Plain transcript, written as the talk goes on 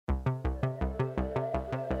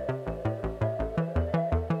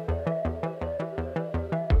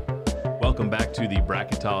Welcome back to the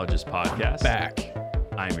Bracketologist podcast. Back.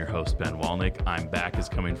 I'm your host, Ben Walnick. I'm back is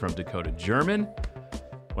coming from Dakota, German,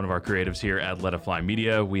 one of our creatives here at Let It Fly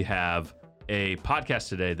Media. We have a podcast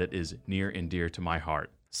today that is near and dear to my heart.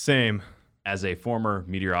 Same. As a former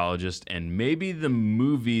meteorologist, and maybe the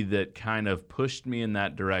movie that kind of pushed me in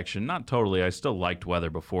that direction, not totally, I still liked weather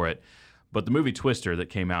before it, but the movie Twister that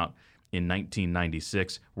came out in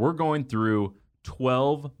 1996, we're going through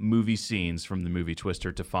 12 movie scenes from the movie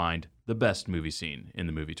Twister to find the best movie scene in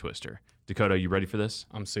the movie Twister. Dakota, you ready for this?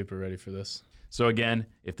 I'm super ready for this. So again,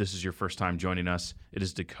 if this is your first time joining us, it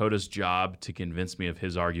is Dakota's job to convince me of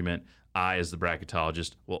his argument. I, as the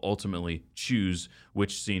bracketologist, will ultimately choose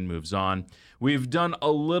which scene moves on. We've done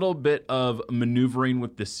a little bit of maneuvering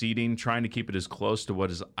with the seating, trying to keep it as close to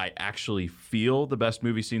what I actually feel the best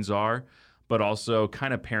movie scenes are, but also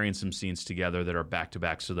kind of pairing some scenes together that are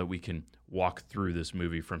back-to-back so that we can walk through this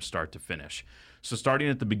movie from start to finish. So starting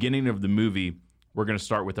at the beginning of the movie, we're going to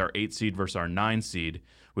start with our 8 seed versus our 9 seed,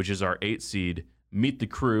 which is our 8 seed, Meet the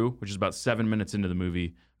Crew, which is about 7 minutes into the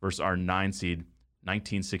movie, versus our 9 seed,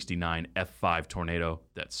 1969 F5 tornado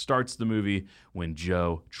that starts the movie when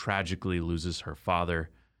Jo tragically loses her father.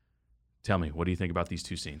 Tell me, what do you think about these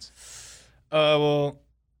two scenes? Well,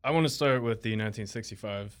 I want to start with the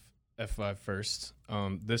 1965 F5 first.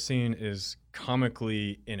 This scene is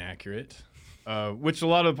comically inaccurate, which a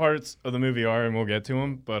lot of parts of the movie are, and we'll get to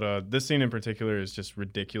them, but this scene in particular is just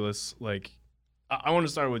ridiculous. Like, I want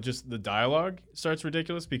to start with just the dialogue starts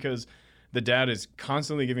ridiculous because the dad is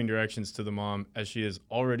constantly giving directions to the mom as she is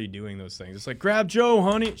already doing those things. It's like, grab Jo,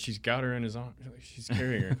 honey. She's got her in his arm. She's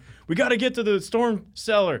carrying her. We got to get to the storm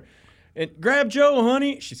cellar. And grab Jo,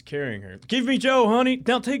 honey. She's carrying her. Give me Jo, honey.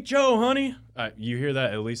 Now take Jo, honey. You hear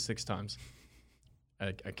that at least 6 times.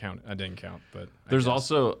 I count. I didn't count, but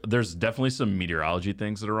there's definitely some meteorology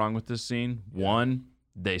things that are wrong with this scene. Yeah. One,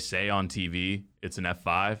 they say on TV it's an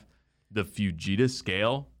F5. The Fujita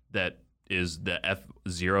scale that is the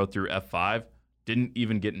F0 through F5 didn't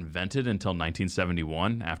even get invented until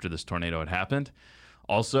 1971 after this tornado had happened.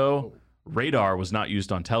 Also, radar was not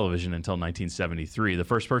used on television until 1973. The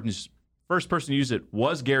first person to use it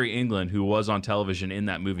was Gary England, who was on television in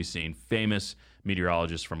that movie scene, famous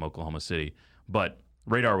meteorologist from Oklahoma City. But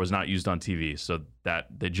radar was not used on TV, so that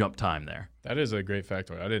they jumped time there. That is a great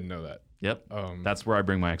factoid. I didn't know that. Yep, that's where I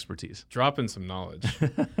bring my expertise. Dropping some knowledge.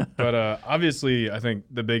 But obviously, I think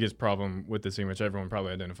the biggest problem with the scene, which everyone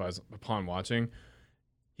probably identifies upon watching,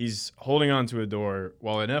 he's holding on to a door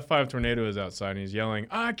while an F5 tornado is outside, and he's yelling,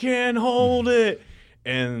 "I can't hold it!"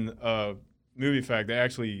 And movie fact, they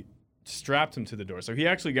actually strapped him to the door. So he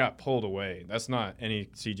actually got pulled away. That's not any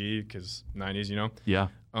CG because 90s, you know? Yeah.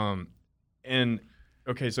 And,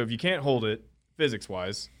 okay, so if you can't hold it,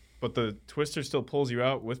 physics-wise, but the Twister still pulls you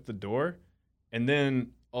out with the door. And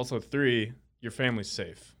then also 3, your family's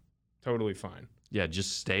safe. Totally fine. Yeah,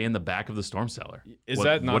 just stay in the back of the storm cellar. Is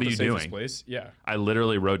that not the safest place? Yeah. I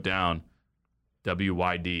literally wrote down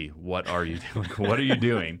WYD. What are you doing? What are you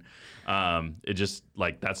doing? It just,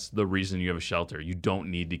 like, that's the reason you have a shelter. You don't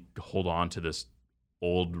need to hold on to this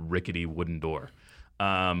old rickety wooden door.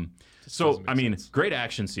 So, I mean, great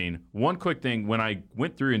action scene. One quick thing, when I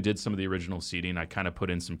went through and did some of the original seating, I kind of put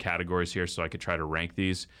in some categories here so I could try to rank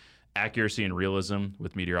these. Accuracy and realism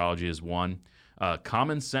with meteorology is 1.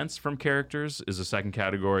 Common sense from characters is a 2nd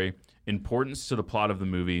category. Importance to the plot of the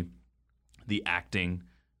movie, the acting,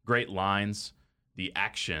 great lines, the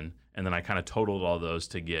action, and then I kind of totaled all those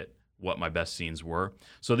to get what my best scenes were.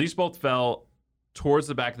 So these both fell towards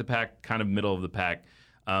the back of the pack, kind of middle of the pack.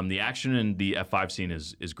 The action in the F5 scene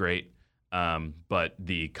is great, but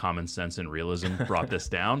the common sense and realism brought this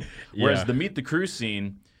down. Whereas the Meet the Crew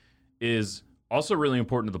scene is also really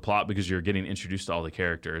important to the plot because you're getting introduced to all the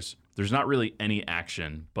characters. There's not really any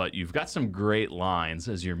action, but you've got some great lines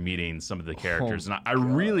as you're meeting some of the characters. And I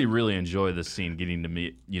really, really enjoy this scene, getting to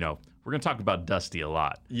meet, we're going to talk about Dusty a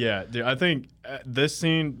lot. Yeah, dude, I think this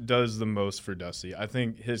scene does the most for Dusty. I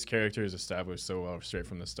think his character is established so well straight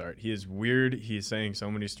from the start. He is weird. He's saying so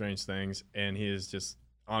many strange things, and he is just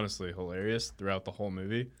honestly hilarious throughout the whole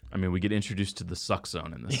movie. I mean, we get introduced to the suck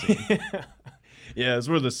zone in this scene. Yeah, it's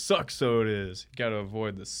where the suck zone is. You got to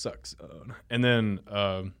avoid the suck zone. And then,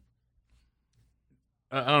 I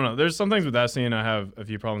don't know. There's some things with that scene I have a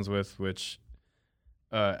few problems with, which,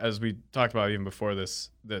 as we talked about even before this,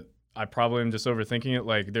 that I probably am just overthinking it.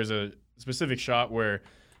 Like, there's a specific shot where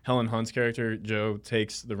Helen Hunt's character, Jo,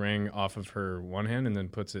 takes the ring off of her one hand and then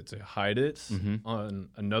puts it to hide it on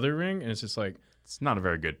another ring. And it's just like... It's not a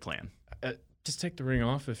very good plan. Just take the ring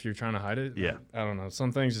off if you're trying to hide it. Yeah. I don't know.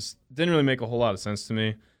 Some things just didn't really make a whole lot of sense to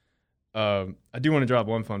me. I do want to drop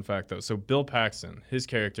one fun fact, though. So Bill Paxton, his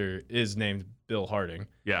character is named Bill Harding.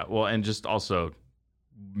 Yeah, well, and just also,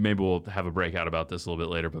 maybe we'll have a breakout about this a little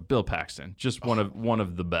bit later, but Bill Paxton, just one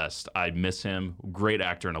of the best. I miss him. Great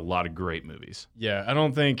actor in a lot of great movies. Yeah, I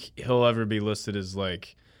don't think he'll ever be listed as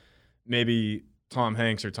like maybe Tom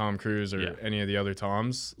Hanks or Tom Cruise or any of the other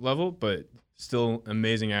Toms level, but still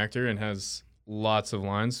amazing actor and has lots of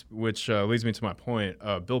lines, which leads me to my point.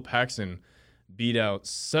 Bill Paxton beat out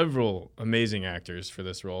several amazing actors for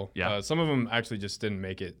this role. Yeah. Some of them actually just didn't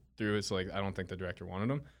make it through. It's like, I don't think the director wanted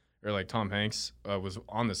them. Or like Tom Hanks was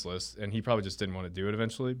on this list, and he probably just didn't want to do it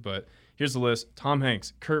eventually. But here's the list. Tom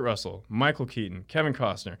Hanks, Kurt Russell, Michael Keaton, Kevin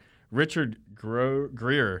Costner, Richard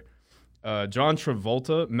Gere, John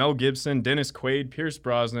Travolta, Mel Gibson, Dennis Quaid, Pierce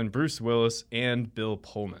Brosnan, Bruce Willis, and Bill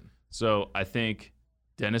Pullman. So I think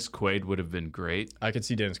Dennis Quaid would have been great. I could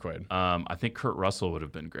see Dennis Quaid. I think Kurt Russell would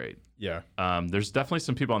have been great. Yeah. There's definitely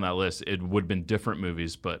some people on that list. It would have been different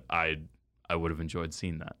movies, but I would have enjoyed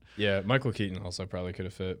seeing that. Yeah, Michael Keaton also probably could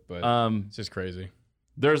have fit, but it's just crazy.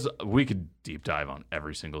 We could deep dive on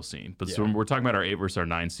every single scene. But so when we're talking about our 8 versus our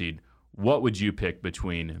 9 seed, what would you pick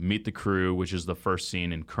between Meet the Crew, which is the first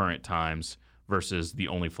scene in current times, versus the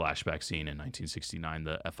only flashback scene in 1969,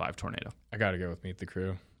 the F5 tornado? I got to go with Meet the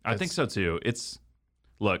Crew. I think so too.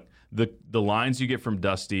 Look, the lines you get from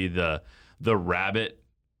Dusty, the rabbit,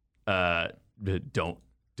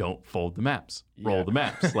 don't fold the maps, roll the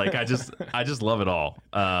maps. Like I just love it all.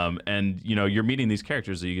 And you're meeting these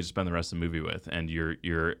characters that you get to spend the rest of the movie with, and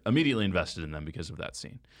you're immediately invested in them because of that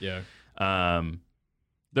scene. Yeah.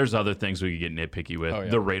 There's other things we could get nitpicky with. Oh, yeah.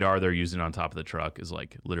 The radar they're using on top of the truck is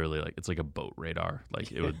like literally like it's like a boat radar. Like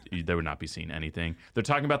they would not be seeing anything. They're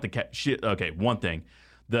talking about okay, one thing.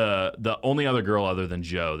 The only other girl other than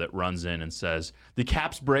Joe that runs in and says, the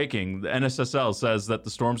cap's breaking. The NSSL says that the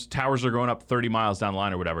storm's towers are going up 30 miles down the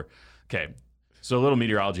line or whatever. Okay, so a little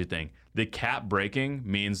meteorology thing. The cap breaking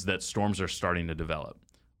means that storms are starting to develop.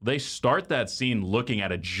 They start that scene looking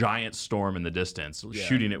at a giant storm in the distance,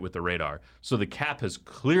 shooting it with the radar. So the cap has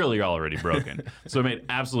clearly already broken. So it made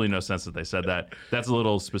absolutely no sense that they said that. That's a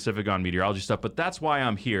little specific on meteorology stuff, but that's why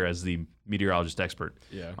I'm here as the meteorologist expert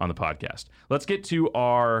on the podcast. Let's get to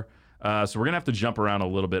our, so we're going to have to jump around a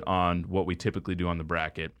little bit on what we typically do on the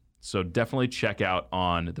bracket. So definitely check out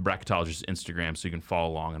on the Bracketologist Instagram so you can follow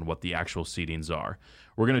along on what the actual seedings are.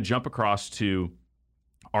 We're going to jump across to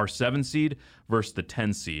our 7 seed versus the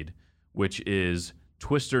 10 seed, which is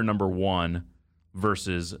Twister number 1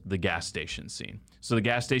 versus the gas station scene. So the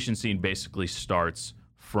gas station scene basically starts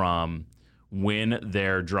from when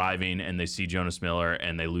they're driving and they see Jonas Miller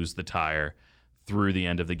and they lose the tire through the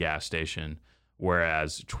end of the gas station,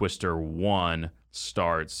 whereas Twister 1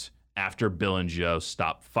 starts after Bill and Joe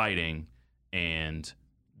stop fighting and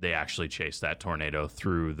they actually chase that tornado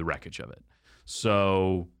through the wreckage of it.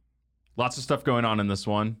 So lots of stuff going on in this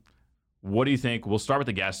one. What do you think? We'll start with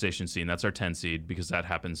the gas station scene. That's our 10 seed because that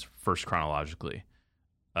happens first chronologically.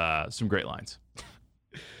 Some great lines.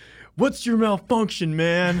 What's your malfunction,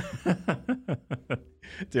 man?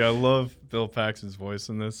 Dude, I love Bill Paxton's voice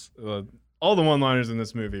in this. All the one-liners in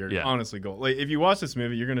this movie are honestly gold. Like, if you watch this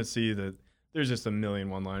movie, you're going to see that there's just a million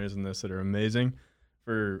one-liners in this that are amazing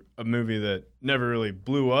for a movie that never really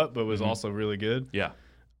blew up but was also really good. Yeah.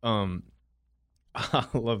 I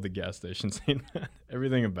love the gas station scene.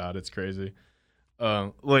 Everything about it's crazy.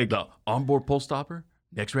 Like the onboard pole stopper,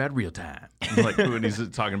 next rad real time. Like when he's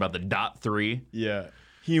talking about the .3. Yeah.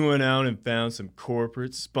 He went out and found some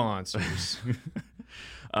corporate sponsors.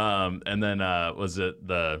 And then was it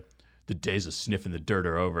the days of sniffing the dirt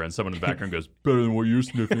are over, and someone in the background goes, better than what you're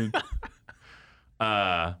sniffing.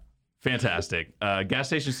 Fantastic. Gas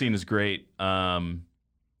station scene is great.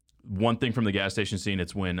 One thing from the gas station scene,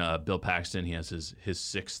 it's when Bill Paxton, he has his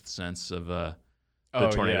sixth sense of the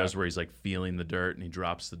tornadoes where he's like feeling the dirt and he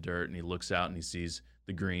drops the dirt and he looks out and he sees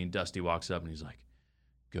the green. Dusty walks up and he's like,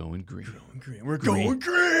 going green. We're going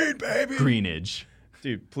green, baby. Greenage.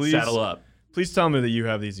 Dude, please. Saddle up. Please tell me that you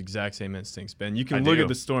have these exact same instincts, Ben. You can look at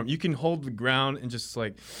the storm. You can hold the ground and just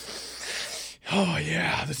like, oh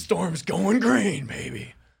yeah, the storm's going green,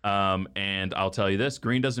 baby. And I'll tell you this,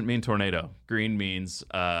 green doesn't mean tornado. Green means,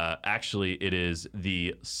 actually it is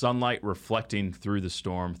the sunlight reflecting through the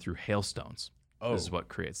storm through hailstones. Oh. This is what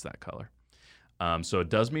creates that color. So it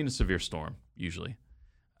does mean a severe storm, usually,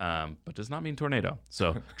 but does not mean tornado.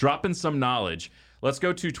 So dropping some knowledge. Let's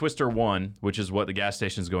go to Twister 1, which is what the gas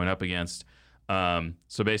station is going up against.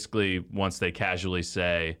 So basically, once they casually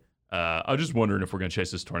say, I'm just wondering if we're going to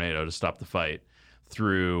chase this tornado to stop the fight,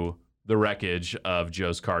 through the wreckage of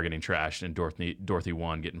Joe's car getting trashed and Dorothy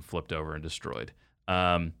 1 getting flipped over and destroyed.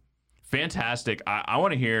 Fantastic. I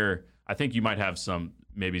want to hear, I think you might have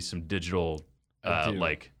maybe some digital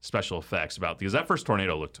like special effects because that first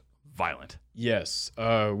tornado looked violent. Yes,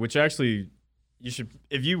 which actually you should,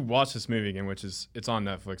 if you watch this movie again, it's on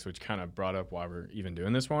Netflix, which kind of brought up why we're even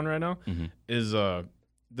doing this one right now, is the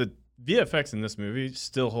VFX in this movie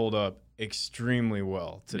still hold up extremely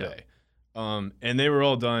well today. Yeah. And they were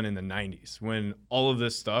all done in the 90s when all of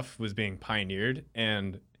this stuff was being pioneered,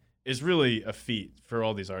 and it's really a feat for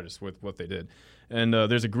all these artists with what they did. And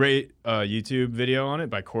there's a great YouTube video on it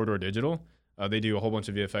by Corridor Digital. They do a whole bunch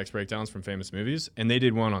of VFX breakdowns from famous movies, and they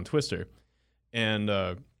did one on Twister. And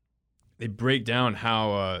they break down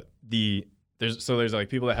how there's like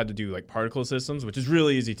people that had to do like particle systems, which is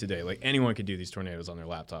really easy today. Like anyone could do these tornadoes on their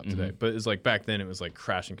laptop today. But it's like back then it was like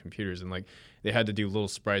crashing computers, and like they had to do little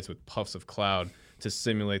sprites with puffs of cloud to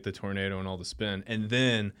simulate the tornado and all the spin. And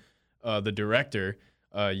then the director,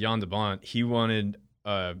 Jan de Bont, he wanted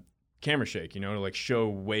camera shake, to like show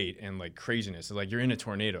weight and like craziness. So, like you're in a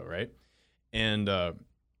tornado, right? And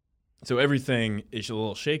so everything is a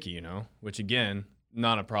little shaky, which again,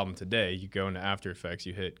 not a problem today. You go into After Effects,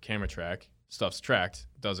 you hit camera track, stuff's tracked,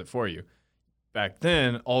 does it for you. Back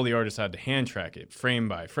then, all the artists had to hand track it frame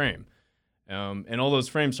by frame. And all those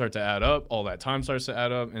frames start to add up, all that time starts to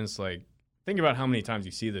add up, and it's like, think about how many times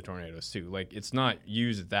you see the tornadoes too. Like it's not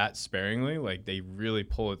used that sparingly. Like they really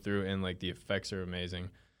pull it through, and like the effects are amazing.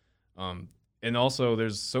 And also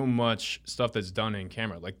there's so much stuff that's done in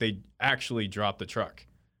camera. Like they actually drop the truck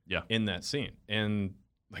in that scene, and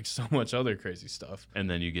like so much other crazy stuff. And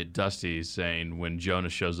then you get Dusty saying when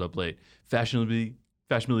Jonas shows up late, fashionably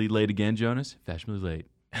late again, Jonas? Fashionably late.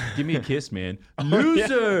 Give me a kiss, man.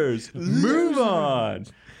 Losers! Move on!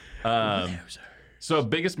 Losers. So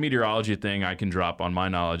biggest meteorology thing I can drop on my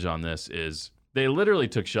knowledge on this is they literally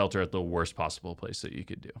took shelter at the worst possible place that you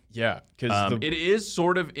could do. Yeah. Because it is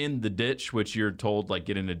sort of in the ditch, which you're told, like,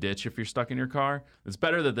 get in a ditch if you're stuck in your car. It's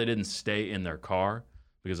better that they didn't stay in their car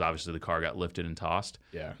because obviously the car got lifted and tossed.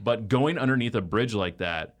 Yeah. But going underneath a bridge like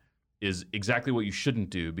that is exactly what you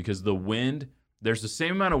shouldn't do because the wind, there's the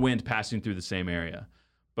same amount of wind passing through the same area.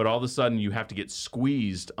 But all of a sudden you have to get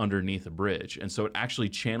squeezed underneath a bridge. And so it actually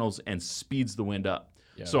channels and speeds the wind up.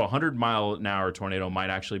 Yeah. So a 100-mile-an-hour tornado might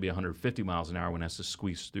actually be 150 miles an hour when it has to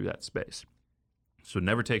squeeze through that space. So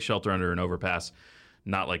never take shelter under an overpass,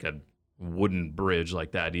 not like a wooden bridge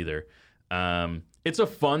like that either. It's a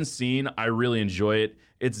fun scene. I really enjoy it.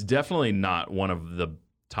 It's definitely not one of the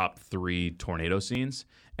top 3 tornado scenes.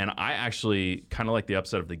 And I actually kind of like the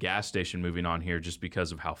upset of the gas station moving on here just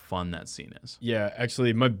because of how fun that scene is. Yeah,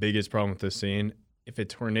 actually, my biggest problem with this scene, if a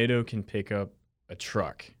tornado can pick up a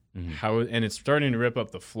truck, and it's starting to rip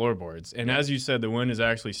up the floorboards. And as you said, the wind is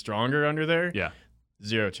actually stronger under there. Yeah.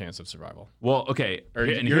 0 chance of survival. Well, okay. Or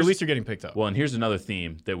at least you're getting picked up. Well, and here's another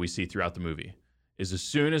theme that we see throughout the movie is as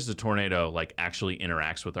soon as the tornado like actually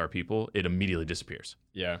interacts with our people, it immediately disappears.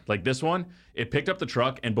 Yeah. Like this one, it picked up the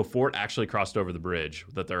truck, and before it actually crossed over the bridge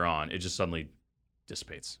that they're on, it just suddenly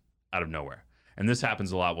dissipates out of nowhere. And this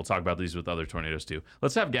happens a lot. We'll talk about these with other tornadoes too.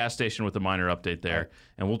 Let's have gas station with a minor update there,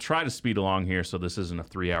 and we'll try to speed along here so this isn't a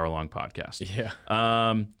 3-hour-long podcast.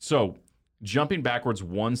 Yeah. So jumping backwards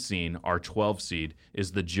one scene, our 12 seed,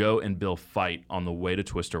 is the Joe and Bill fight on the way to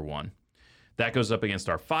Twister 1. That goes up against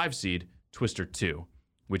our 5 seed, Twister 2,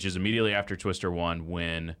 which is immediately after Twister 1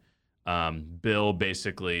 when Bill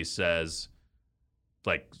basically says,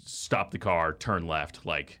 like, stop the car, turn left,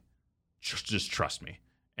 like, just trust me.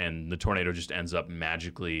 And the tornado just ends up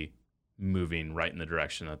magically moving right in the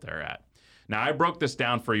direction that they're at. Now, I broke this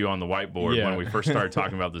down for you on the whiteboard when we first started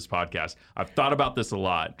talking about this podcast. I've thought about this a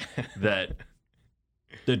lot, that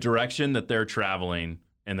the direction that they're traveling,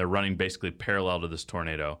 and they're running basically parallel to this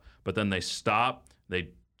tornado, but then they stop, they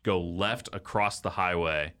go left across the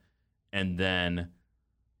highway, and then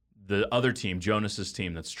the other team, Jonas's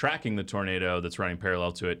team that's tracking the tornado that's running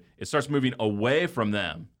parallel to it, it starts moving away from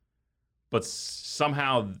them. But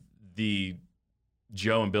somehow the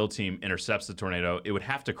Joe and Bill team intercepts the tornado. It would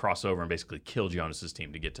have to cross over and basically kill Jonas's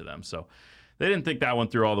team to get to them. So they didn't think that one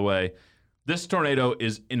through all the way. This tornado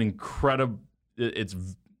is an incredible. It's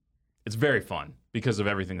very fun because of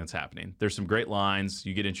everything that's happening. There's some great lines.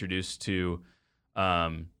 You get introduced to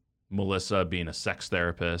Melissa being a sex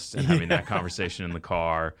therapist and having that conversation in the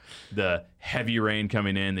car. The heavy rain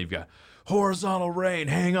coming in. They've got horizontal rain,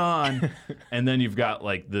 hang on. And then you've got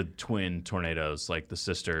like the twin tornadoes, like the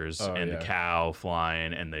sisters the cow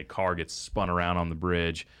flying, and the car gets spun around on the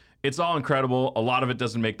bridge. It's all incredible. A lot of it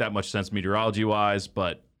doesn't make that much sense meteorology wise,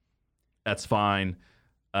 but that's fine.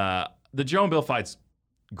 The Joe and Bill fight's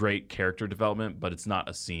great character development, but it's not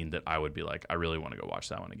a scene that I would be like, I really want to go watch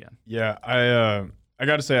that one again. Yeah, I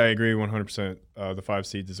got to say, I agree 100%. The 5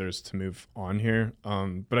 seed deserves to move on here.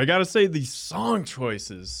 But I got to say, the song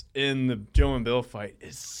choices in the Joe and Bill fight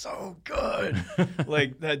is so good.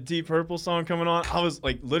 Like, that Deep Purple song coming on, I was,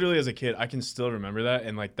 like, literally as a kid, I can still remember that.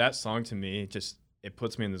 And, like, that song to me, just, it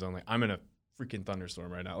puts me in the zone. Like, I'm in a freaking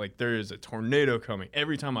thunderstorm right now. Like, there is a tornado coming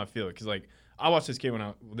every time I feel it. Because, like, I watched this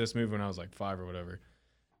movie when I was, like, 5 or whatever.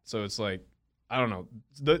 So it's, like, I don't know.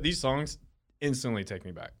 These songs instantly take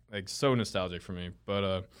me back. Like, so nostalgic for me.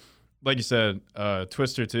 But like you said,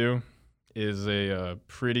 Twister 2 is a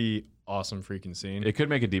pretty awesome freaking scene. It could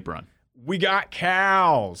make a deep run. We got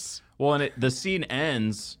cows. Well, and the scene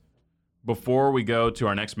ends before we go to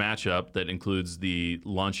our next matchup that includes the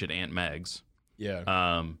lunch at Aunt Meg's.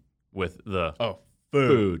 Yeah. With the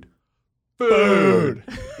food.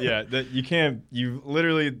 Yeah,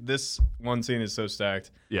 this one scene is so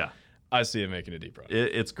stacked. Yeah. I see it making a deep run.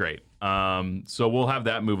 It's great. So we'll have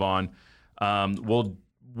that move on.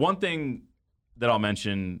 One thing that I'll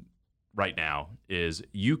mention right now is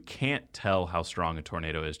you can't tell how strong a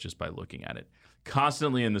tornado is just by looking at it.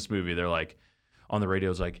 Constantly in this movie, they're like, on the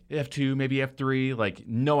radio, it's like F2, maybe F3, like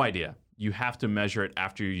no idea. You have to measure it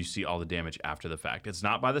after you see all the damage after the fact. It's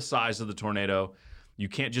not by the size of the tornado. You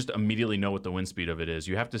can't just immediately know what the wind speed of it is.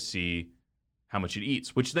 You have to see how much it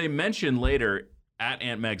eats, which they mention later at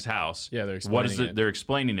Aunt Meg's house. Yeah, they're explaining it. They're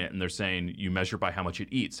explaining it, and they're saying you measure by how much it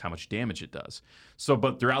eats, how much damage it does. So,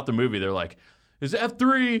 but throughout the movie, they're like, is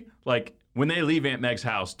F3? Like, when they leave Aunt Meg's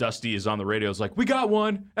house, Dusty is on the radio. It's like, we got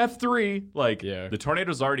one, F3. Like, the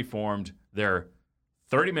tornado's already formed. They're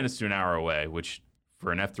 30 minutes to an hour away, which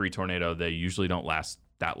for an F3 tornado, they usually don't last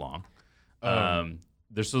that long.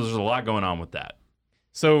 There's a lot going on with that.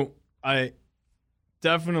 So I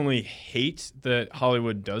definitely hate that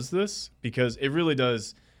Hollywood does this because it really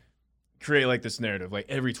does create like this narrative. Like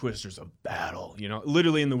every Twister's a battle, you know.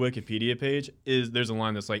 Literally in the Wikipedia page there's a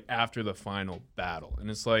line that's like after the final battle, and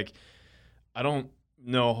it's like I don't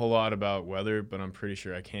know a whole lot about weather, but I'm pretty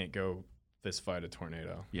sure I can't go fist fight a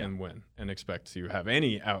tornado and win and expect to have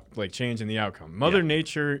any change in the outcome. Mother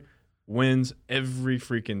Nature wins every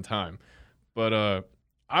freaking time. But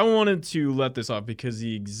I wanted to let this off because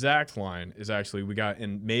the exact line is actually we got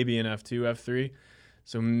in maybe an F2, F3.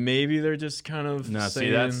 So maybe they're just kind of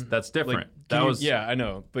saying, see, that's different. I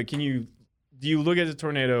know. But do you look at the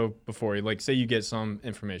tornado before, like say you get some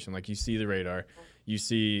information, like you see the radar, you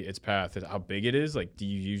see its path, how big it is, like do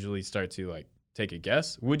you usually start to like take a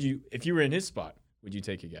guess? Would you, if you were in his spot, would you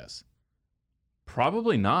take a guess?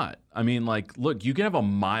 Probably not. I mean, like, look, you can have a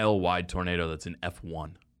mile-wide tornado that's in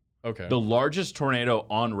F1. Okay. The largest tornado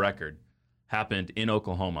on record happened in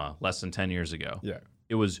Oklahoma less than 10 years ago. Yeah.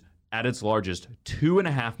 It was at its largest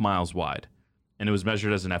 2.5 miles wide, and it was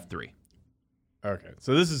measured as an F3. Okay.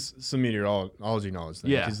 So this is some meteorology knowledge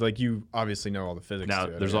then. Yeah. Because like you obviously know all the physics Now,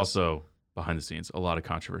 to it. there's also, behind the scenes, a lot of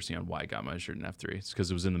controversy on why it got measured in F3. It's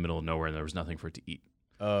because it was in the middle of nowhere and there was nothing for it to eat.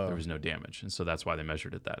 There was no damage, and so that's why they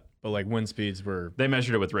measured it that. But like wind speeds were... They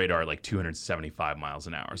measured it with radar at like 275 miles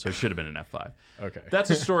an hour, so it should have been an F5. Okay.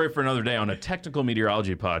 That's a story for another day on a technical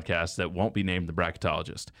meteorology podcast that won't be named the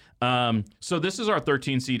Bracketologist. So this is our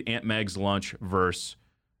 13 seed Aunt Meg's Lunch versus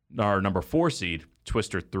our number 4 seed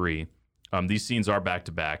Twister 3. These scenes are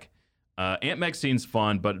back-to-back. Aunt Meg's scene's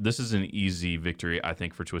fun, but this is an easy victory, I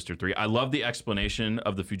think, for Twister 3. I love the explanation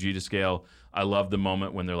of the Fujita scale. I love the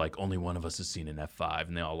moment when they're like, only one of us has seen an F5,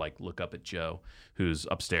 and they all like look up at Joe, who's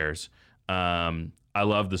upstairs. I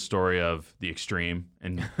love the story of the extreme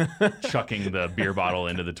and chucking the beer bottle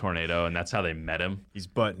into the tornado, and that's how they met him. He's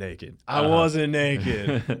butt naked. I wasn't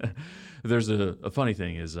naked. There's a funny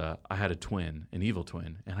thing is I had a twin, an evil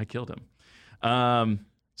twin, and I killed him.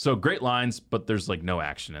 So great lines, but there's like no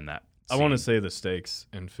action in that. I want to say the steaks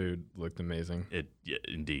and food looked amazing.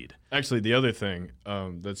 Indeed. Actually, the other thing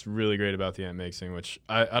that's really great about the Aunt Meg scene, which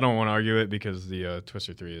I don't want to argue it because the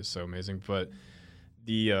Twister 3 is so amazing, but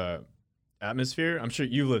the atmosphere, I'm sure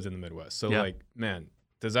you lived in the Midwest. So, like, man,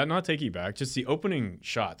 does that not take you back? Just the opening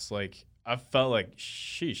shots. Like, I felt like,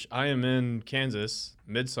 sheesh, I am in Kansas,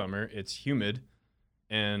 midsummer, it's humid,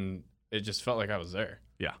 and it just felt like I was there.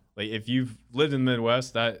 Yeah. Like, if you've lived in the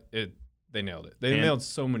Midwest, they nailed it. They nailed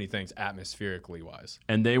so many things atmospherically wise.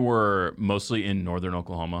 And they were mostly in northern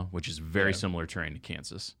Oklahoma, which is very similar terrain to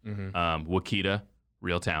Kansas. Mm-hmm. Waukita,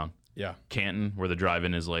 real town. Yeah. Canton, where the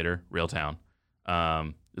drive-in is later, real town.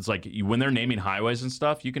 It's like when they're naming highways and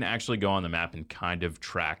stuff, you can actually go on the map and kind of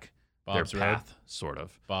track Bob's their Road? path, sort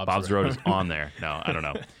of. Bob's Road is on there. No, I don't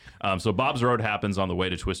know. So Bob's Road happens on the way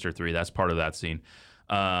to Twister 3. That's part of that scene.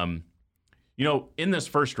 You know, in this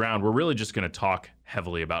first round, we're really just going to talk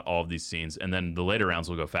heavily about all of these scenes, and then the later rounds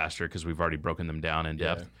will go faster because we've already broken them down in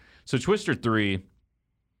depth. So Twister 3,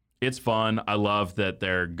 It's fun. I love that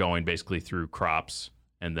they're going basically through crops,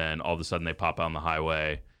 and then all of a sudden they pop out on the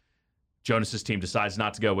highway. Jonas's team decides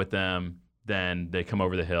not to go with them. Then they come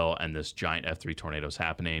over the hill, and this giant F3 tornado is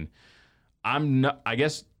happening. I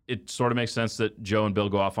guess it sort of makes sense that Joe and Bill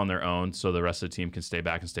go off on their own so the rest of the team can stay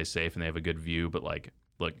back and stay safe, and they have a good view. But, like,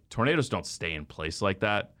 look, tornadoes don't stay in place like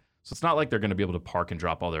that. So it's not like they're going to be able to park and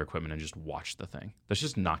drop all their equipment and just watch the thing. That's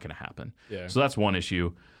just not going to happen. Yeah. So that's one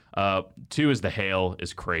issue. Two is the hail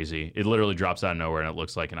is crazy. It literally drops out of nowhere, and it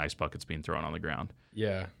looks like an ice bucket's being thrown on the ground.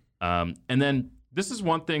 Yeah. And then this is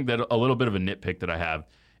one thing that a little bit of a nitpick that I have.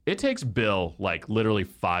 It takes Bill like literally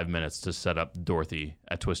 5 minutes to set up Dorothy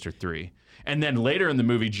at Twister 3. And then later in the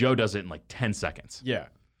movie, Joe does it in like 10 seconds. Yeah.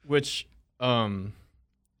 Which I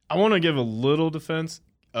want to give a little defense.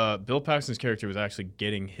 Bill Paxton's character was actually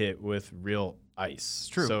getting hit with real ice. It's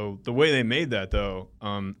true. So the way they made that, though,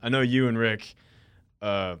 I know you and Rick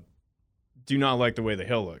do not like the way the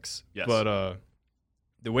hill looks. Yes. But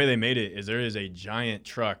the way they made it is there is a giant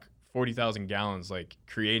truck, 40,000 gallons, like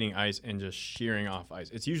creating ice and just shearing off ice.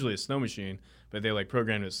 It's usually a snow machine, but they like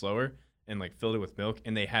programmed it slower and like filled it with milk,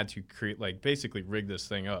 and they had to create like basically rig this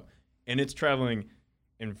thing up. And it's traveling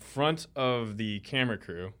in front of the camera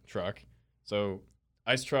crew truck. So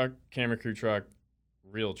ice truck, camera crew truck,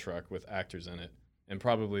 real truck with actors in it, and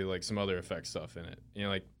probably like some other effect stuff in it. You know,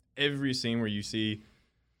 like every scene where you see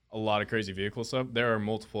a lot of crazy vehicle stuff, there are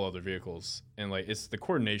multiple other vehicles, and like it's the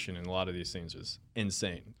coordination in a lot of these scenes is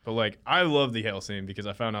insane. But like I love the hail scene because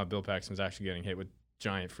I found out Bill Paxton was actually getting hit with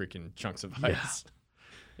giant freaking chunks of ice. Yeah.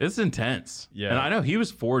 It's intense. Yeah. And I know he was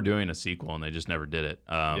for doing a sequel and they just never did it.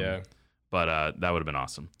 Yeah. But that would have been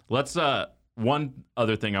awesome. Let's one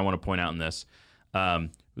other thing I want to point out in this.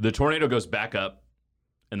 The tornado goes back up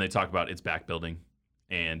and they talk about it's back building.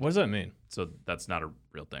 And what does that mean? So that's not a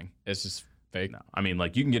real thing. It's just fake. No. I mean,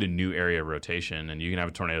 like you can get a new area of rotation and you can have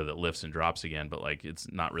a tornado that lifts and drops again, but like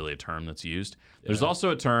it's not really a term that's used. Yeah. There's also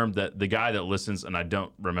a term that the guy that listens, and I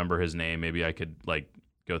don't remember his name. Maybe I could like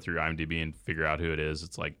go through IMDb and figure out who it is.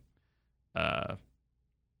 It's like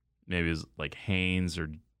maybe it's like Haynes or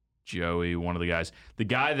Joey, one of the guys. The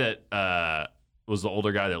guy that was the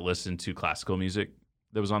older guy that listened to classical music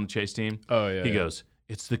that was on the chase team. Oh, yeah. He goes,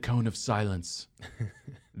 "It's the cone of silence."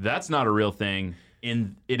 That's not a real thing.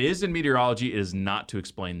 It is in meteorology. It is not to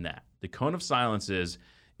explain that. The cone of silence is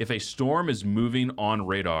if a storm is moving on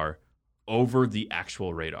radar over the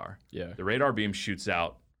actual radar. Yeah. The radar beam shoots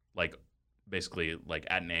out like basically like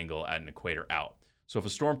at an angle, at an equator out. So if a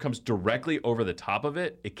storm comes directly over the top of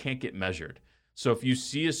it, it can't get measured. So if you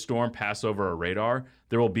see a storm pass over a radar,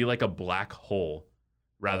 there will be like a black hole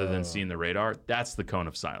rather than seeing the radar. That's the cone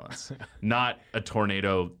of silence. Not a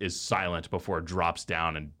tornado is silent before it drops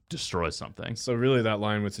down and destroys something. So really that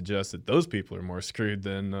line would suggest that those people are more screwed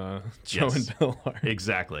than Joe and Bill are.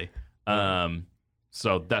 Exactly.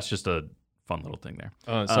 So that's just a fun little thing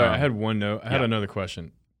there. Sorry, I had one note. I had another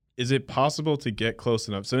question. Is it possible to get close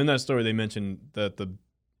enough? So in that story, they mentioned that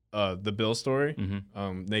the Bill story,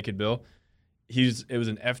 Naked Bill, it was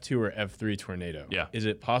an F2 or F3 tornado. Yeah. Is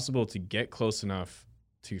it possible to get close enough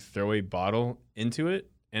to throw a bottle into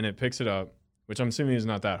it and it picks it up, which I'm assuming is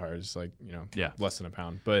not that hard. It's like, less than a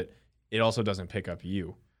pound, but it also doesn't pick up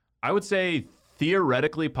you. I would say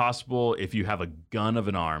theoretically possible if you have a gun of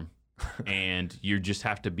an arm and you just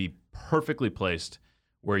have to be perfectly placed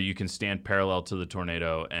where you can stand parallel to the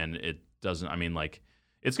tornado and it doesn't, I mean, like,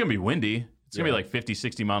 it's going to be windy. It's going to be like 50,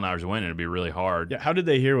 60 mile an hour of wind and it'd be really hard. Yeah. How did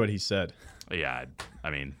they hear what he said? Yeah.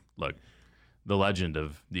 I mean, look, the legend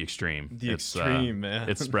of the extreme. Man.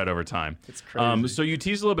 It's spread over time. It's crazy. So you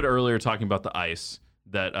teased a little bit earlier talking about the ice,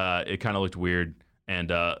 that it kind of looked weird,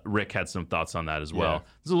 and Rick had some thoughts on that as well. Yeah.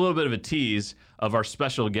 This is a little bit of a tease of our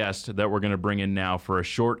special guest that we're going to bring in now for a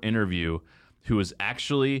short interview, who is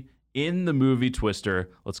actually in the movie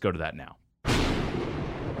Twister. Let's go to that now.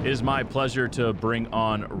 It is my pleasure to bring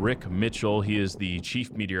on Rick Mitchell. He is the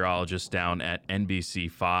chief meteorologist down at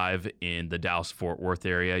NBC5 in the Dallas-Fort Worth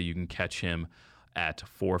area. You can catch him at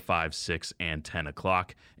 4, 5, 6, and 10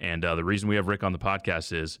 o'clock. And the reason we have Rick on the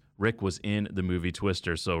podcast is Rick was in the movie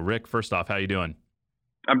Twister. So, Rick, first off, how you doing?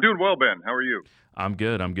 I'm doing well, Ben. How are you? I'm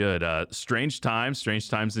good. Strange times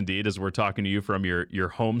indeed, as we're talking to you from your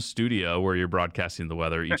home studio where you're broadcasting the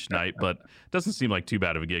weather each night. But it doesn't seem like too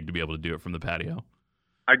bad of a gig to be able to do it from the patio.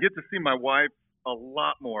 I get to see my wife a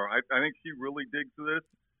lot more. I think she really digs this,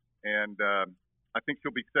 and I think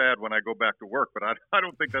she'll be sad when I go back to work, but I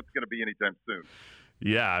don't think that's going to be anytime soon.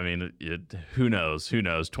 Yeah, I mean, who knows?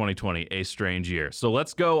 2020, a strange year. So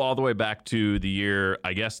let's go all the way back to the year,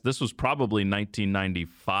 I guess this was probably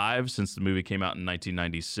 1995, since the movie came out in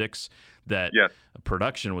 1996, that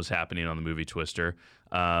production was happening on the movie Twister.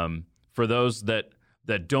 For those that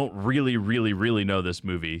don't really know this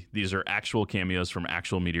movie, these are actual cameos from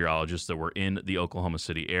actual meteorologists that were in the Oklahoma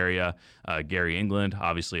City area. Gary England,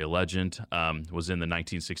 obviously a legend, was in the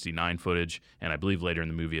 1969 footage, and I believe later in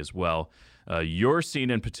the movie as well. Your scene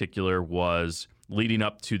in particular was leading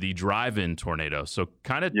up to the drive-in tornado. So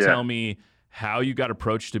kind of tell me how you got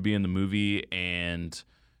approached to be in the movie and,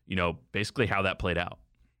 basically how that played out.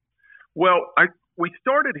 Well, we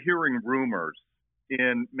started hearing rumors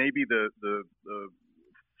in maybe the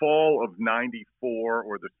fall of 94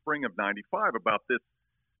 or the spring of 95 about this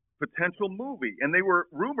potential movie. And they were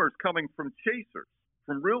rumors coming from chasers,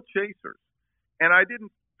 from real chasers. And I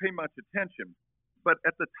didn't pay much attention. But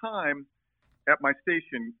at the time, at my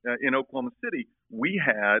station in Oklahoma City, we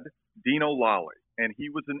had Dino Lally, and he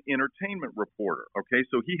was an entertainment reporter. Okay,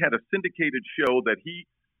 so he had a syndicated show that he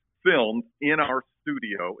filmed in our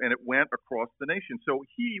studio, and it went across the nation. So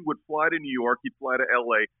he would fly to New York, he'd fly to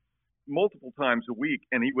LA multiple times a week,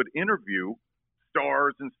 and he would interview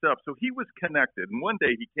stars and stuff. So he was connected. And one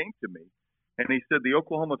day he came to me, and he said, the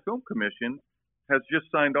Oklahoma Film Commission has just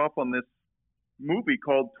signed off on this movie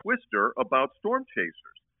called Twister about storm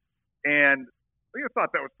chasers. And I thought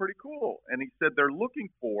that was pretty cool. And he said, they're looking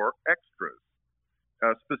for extras,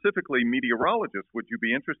 specifically meteorologists. Would you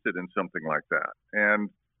be interested in something like that? And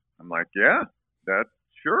I'm like, yeah, that's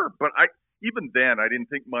sure. But even then, I didn't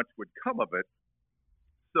think much would come of it.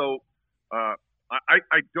 So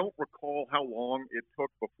I don't recall how long it took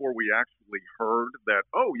before we actually heard that,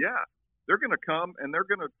 oh, yeah, they're going to come and they're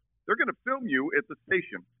going to film you at the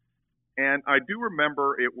station. And I do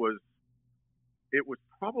remember it was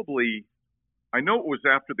probably, I know it was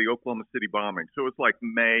after the Oklahoma City bombing. So it was like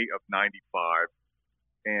May of 95.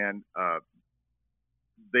 And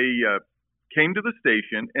they came to the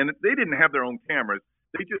station, and they didn't have their own cameras.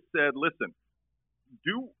 They just said, listen,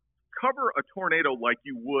 cover a tornado like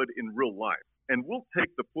you would in real life, and we'll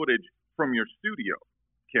take the footage from your studio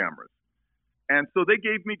cameras. And so they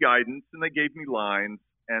gave me guidance, and they gave me lines.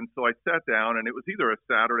 And so I sat down, and it was either a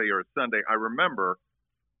Saturday or a Sunday. I remember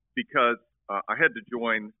because I had to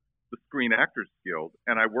join the Screen Actors Guild,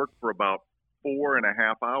 and I worked for about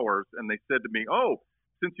 4.5 hours. And they said to me, oh,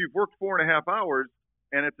 since you've worked 4.5 hours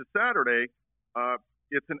and it's a Saturday,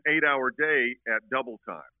 it's an 8-hour day at double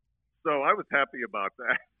time. So I was happy about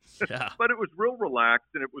that. Yeah. But it was real relaxed,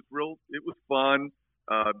 and it was fun.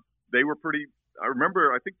 They were pretty, I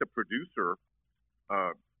remember, I think the producer,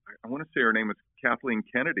 I want to say her name was Kathleen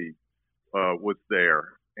Kennedy, was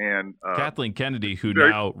there. And Kathleen Kennedy, who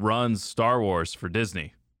now runs Star Wars for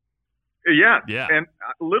Disney. Yeah. Yeah. And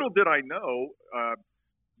little did I know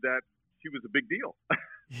that she was a big deal.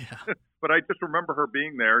 Yeah. But I just remember her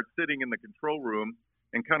being there, sitting in the control room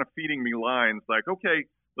and kind of feeding me lines like, okay,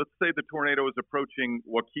 let's say the tornado is approaching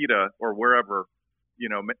Wakita or wherever,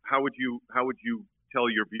 how would you tell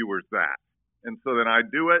your viewers that? And so then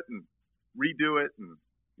I'd do it and redo it, and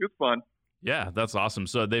it was fun. Yeah, that's awesome.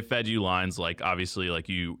 So they fed you lines like, obviously, like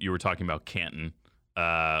you were talking about Canton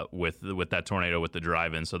with that tornado with the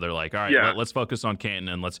drive-in. So they're like, all right, let's focus on Canton,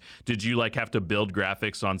 and did you have to build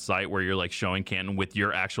graphics on site where you're showing Canton with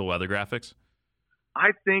your actual weather graphics?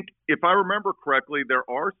 I think if I remember correctly, there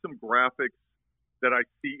are some graphics that I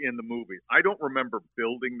see in the movie. I don't remember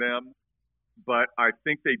building them, but I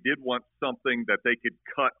think they did want something that they could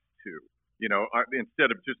cut to, instead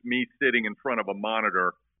of just me sitting in front of a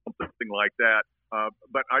monitor, something like that.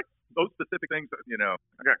 But those specific things,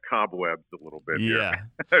 I got cobwebs a little bit. Yeah.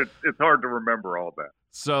 Here. It's hard to remember all that.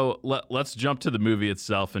 So let's jump to the movie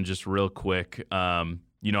itself, and just real quick, I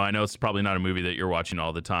know it's probably not a movie that you're watching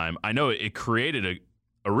all the time. I know it created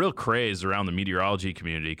a real craze around the meteorology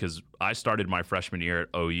community because I started my freshman year at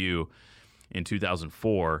OU in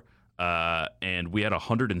 2004, and we had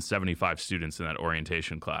 175 students in that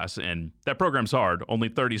orientation class. And that program's hard. Only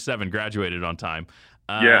 37 graduated on time.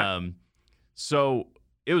 So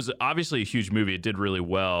it was obviously a huge movie. It did really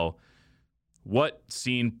well. What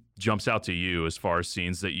scene jumps out to you as far as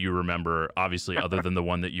scenes that you remember, obviously, other than the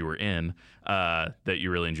one that you were in, that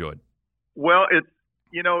you really enjoyed? Well, it's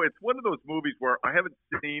one of those movies where I haven't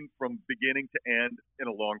seen from beginning to end in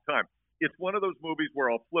a long time. It's one of those movies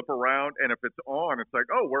where I'll flip around, and if it's on, it's like,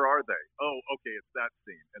 oh, where are they? Oh, okay, it's that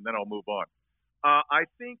scene, and then I'll move on. I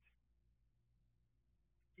think,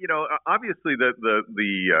 obviously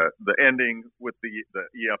the ending with the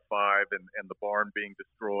EF5 and the barn being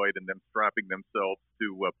destroyed and them strapping themselves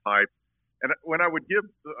to pipes. And when I would give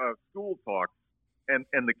school talks and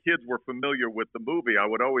the kids were familiar with the movie, I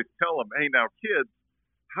would always tell them, hey, now kids,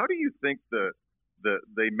 how do you think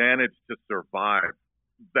they managed to survive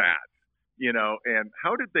that? And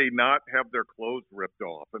how did they not have their clothes ripped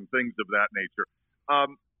off and things of that nature? I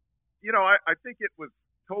think it was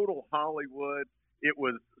total Hollywood. It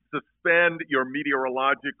was suspend your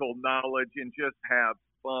meteorological knowledge and just have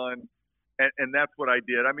fun. And that's what I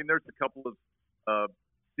did. I mean, there's a couple of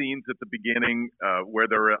scenes at the beginning where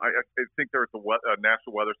I think there's a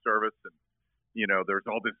National Weather Service, and there's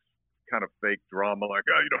all this kind of fake drama, like,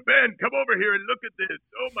 Ben, come over here and look at this.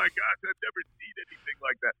 Oh my gosh, I've never seen anything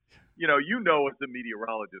like that. As a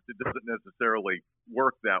meteorologist, it doesn't necessarily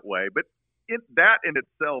work that way, but that in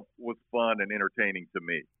itself was fun and entertaining to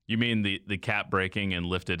me. You mean the cap breaking and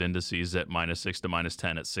lifted indices at -6 to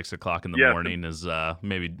 -10 at 6 o'clock in the Yes. morning is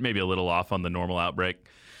maybe a little off on the normal outbreak?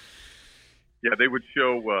 Yeah, they would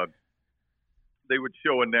show a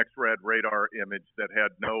NEXRAD radar image that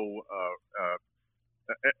had no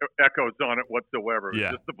echoes on it whatsoever. It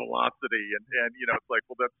was just the velocity, and it's like,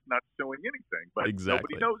 well, that's not showing anything, but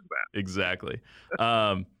Exactly. Nobody knows that. Exactly.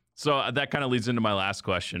 So that kind of leads into my last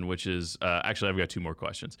question, which is actually I've got two more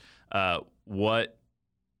questions. What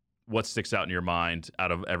sticks out in your mind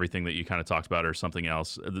out of everything that you kind of talked about, or something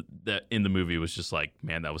else that in the movie was just like,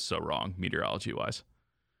 man, that was so wrong meteorology wise?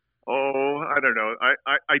 Oh, I don't know.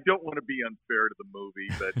 I don't want to be unfair to the movie,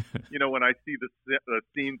 but when I see the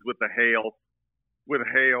scenes with hail,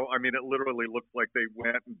 I mean, it literally looks like they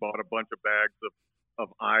went and bought a bunch of bags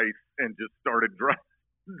of ice and just started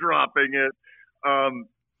dropping it.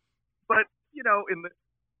 But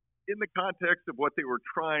in the context of what they were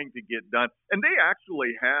trying to get done, and they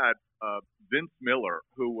actually had Vince Miller,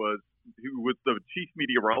 who was the chief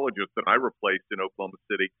meteorologist that I replaced in Oklahoma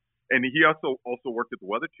City, and he also worked at the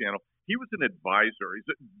Weather Channel. He was an advisor. He's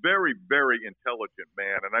a very, very intelligent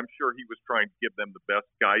man, and I'm sure he was trying to give them the best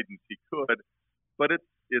guidance he could. But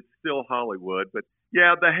it's still Hollywood. But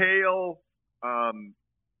yeah, the hail,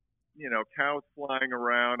 cows flying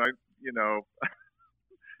around.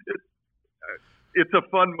 It's a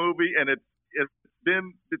fun movie, and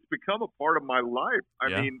it's become a part of my life.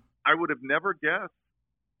 I mean, I would have never guessed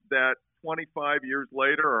that 25 years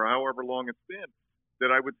later, or however long it's been,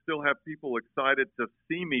 that I would still have people excited to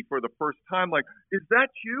see me for the first time. Like, is that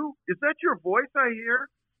you? Is that your voice I hear?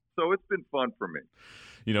 So it's been fun for me.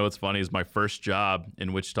 What's funny is my first job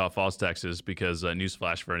in Wichita Falls, Texas, because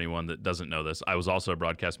newsflash for anyone that doesn't know this, I was also a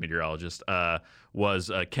broadcast meteorologist,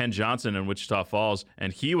 was Ken Johnson in Wichita Falls,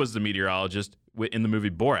 and he was the meteorologist in the movie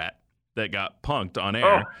Borat that got punked on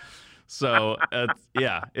air. Oh. So,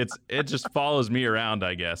 it just follows me around,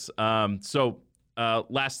 I guess.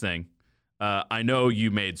 Last thing, I know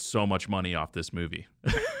you made so much money off this movie.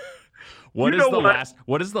 What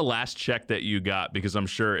is the last check that you got? Because I'm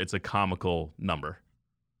sure it's a comical number.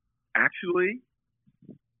 Actually,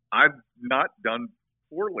 I've not done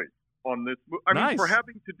poorly on this. I mean, for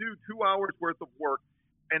having to do 2 hours worth of work,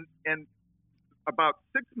 and about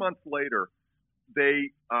 6 months later,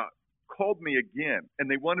 they called me again, and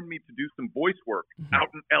they wanted me to do some voice work out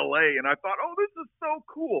in L.A. And I thought, oh, this is so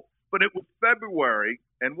cool. But it was February,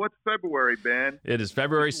 and what's February, Ben? It is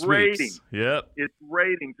February It's sweeps. Ratings. Yep. It's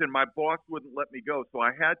ratings, and my boss wouldn't let me go, so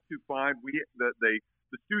I had to find the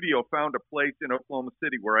studio found a place in Oklahoma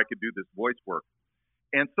City where I could do this voice work,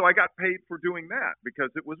 and so I got paid for doing that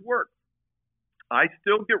because it was work. I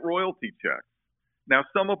still get royalty checks. Now,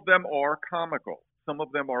 some of them are comical, some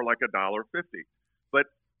of them are like $1.50, but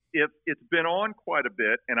if it's been on quite a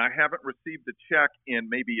bit and I haven't received a check in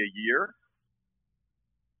maybe a year,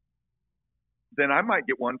 then I might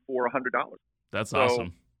get one for $100. That's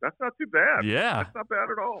awesome. That's not too bad. Yeah. That's not bad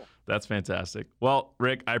at all. That's fantastic. Well,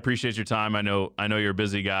 Rick, I appreciate your time. I know you're a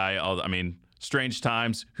busy guy. I mean, strange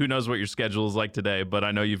times. Who knows what your schedule is like today, but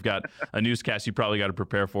I know you've got a newscast you probably got to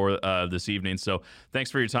prepare for this evening. So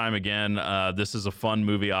thanks for your time again. This is a fun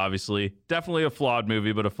movie, obviously. Definitely a flawed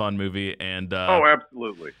movie, but a fun movie. And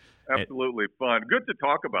absolutely. Absolutely fun. Good to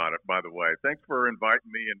talk about it, by the way. Thanks for inviting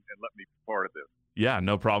me and letting me be part of this. Yeah,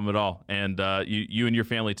 no problem at all. And you and your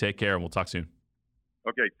family take care, and we'll talk soon.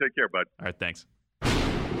 Okay, take care, bud. All right, thanks.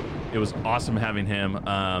 It was awesome having him,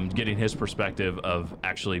 getting his perspective of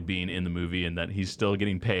actually being in the movie and that he's still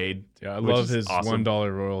getting paid. Yeah, I love his awesome.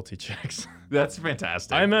 $1 royalty checks. That's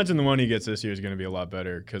fantastic. I imagine the one he gets this year is going to be a lot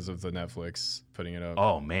better because of the Netflix putting it up.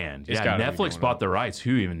 Oh, man. It's yeah, Netflix bought the rights.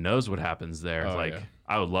 Who even knows what happens there? Oh,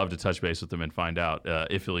 I would love to touch base with him and find out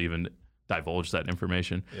if he'll even divulge that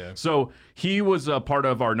information. Yeah. So he was a part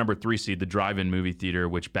of our number 3 seed, the drive-in movie theater,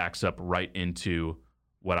 which backs up right into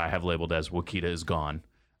what I have labeled as Wakita is gone.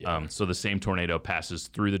 Yeah. So the same tornado passes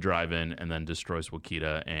through the drive-in and then destroys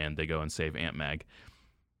Wakita, and they go and save Aunt Meg.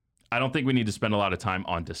 I don't think we need to spend a lot of time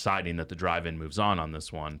on deciding that the drive-in moves on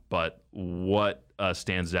this one, but what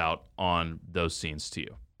stands out on those scenes to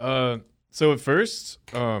you? So at first,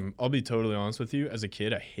 I'll be totally honest with you. As a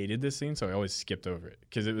kid, I hated this scene, so I always skipped over it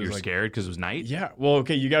because it was You're like scared because it was night? Yeah. Well,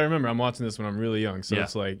 okay, you gotta remember, I'm watching this when I'm really young, so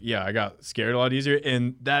it's like, I got scared a lot easier,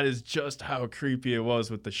 and that is just how creepy it was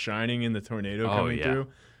with The Shining and the tornado coming through.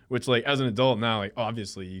 Which, like, as an adult now, like,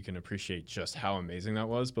 obviously you can appreciate just how amazing that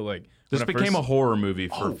was, but like, this became a horror movie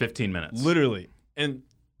for 15 minutes, literally, and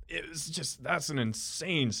it was just that's an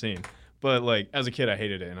insane scene. But like, as a kid, I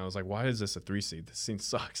hated it, and I was like, why is this a 3 seed? This scene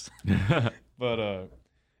sucks. But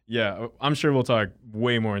yeah, I'm sure we'll talk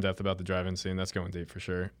way more in depth about the drive-in scene. That's going deep for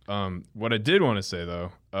sure. What I did want to say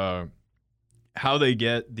though, how they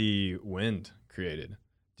get the wind created.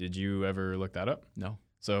 Did you ever look that up? No.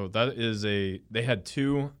 So that is they had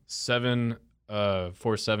two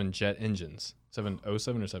 747 jet engines,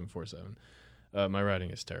 707 or 747. My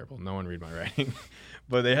writing is terrible. No one read my writing.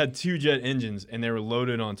 But they had two jet engines, and they were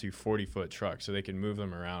loaded onto 40-foot trucks, so they could move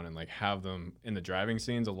them around and like have them in the driving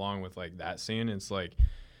scenes along with like that scene. It's like,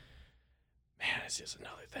 man, it's just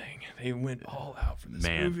another thing. They went all out for this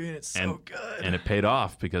movie, and it's so good. And it paid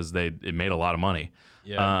off because it made a lot of money.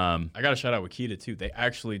 Yeah. I got to shout out Wakita too. They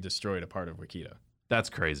actually destroyed a part of Wakita. That's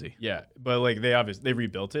crazy. Yeah, but like they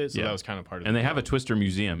rebuilt it, so that was kind of part of it. And they have a Twister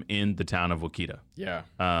museum in the town of Wakita. Yeah.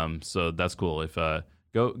 So that's cool. If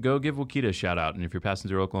go give Wakita a shout out, and if you're passing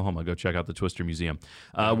through Oklahoma, go check out the Twister museum.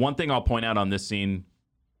 One thing I'll point out on this scene,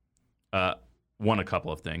 a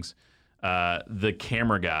couple of things. The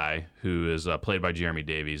camera guy, who is played by Jeremy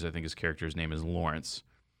Davies, I think his character's name is Lawrence.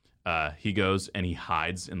 He goes and he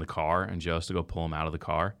hides in the car, and Joe has to go pull him out of the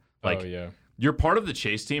car. Like, you're part of the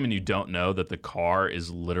chase team and you don't know that the car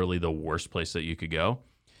is literally the worst place that you could go.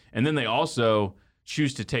 And then they also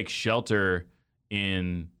choose to take shelter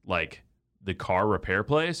in like the car repair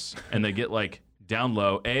place, and they get like down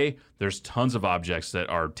low. There's tons of objects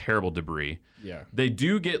that are terrible debris. Yeah. They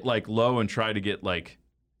do get like low and try to get like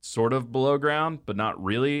sort of below ground, but not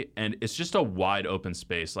really. And it's just a wide open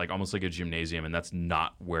space, like almost like a gymnasium. And that's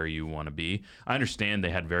not where you want to be. I understand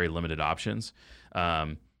they had very limited options.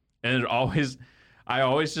 And I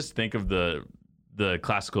always just think of the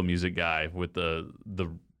classical music guy with the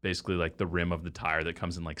basically like the rim of the tire that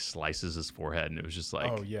comes and like slices his forehead, and it was just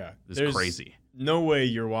like, it's crazy. No way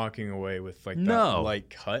you're walking away with like that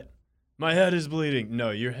light cut. My head is bleeding.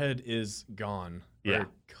 No, your head is gone. Yeah.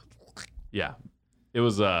 Yeah. It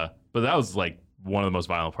was but that was like one of the most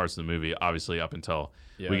violent parts of the movie, obviously up until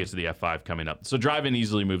we get to the F5 coming up. So drive-in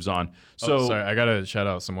easily moves on. So sorry, I gotta shout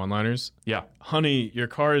out some one-liners. Yeah. Honey, your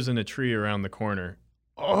car is in a tree around the corner.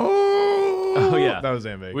 Oh yeah. That was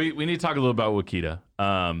Ambig. We need to talk a little about Wakita.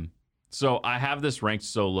 So I have this ranked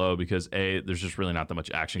so low because there's just really not that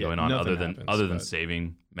much action going on other than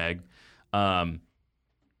saving Meg.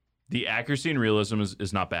 The accuracy and realism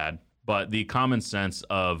is not bad. But the common sense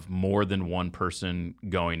of more than one person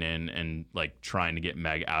going in and like trying to get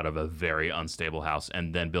Meg out of a very unstable house,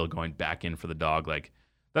 and then Bill going back in for the dog, like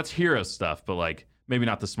that's hero stuff, but like maybe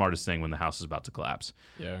not the smartest thing when the house is about to collapse.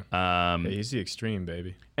 Yeah. He's the extreme,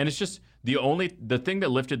 baby. And it's just the thing that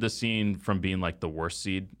lifted the scene from being like the worst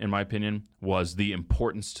seed, in my opinion, was the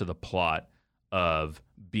importance to the plot of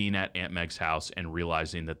being at Aunt Meg's house and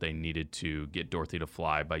realizing that they needed to get Dorothy to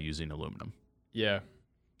fly by using aluminum. Yeah.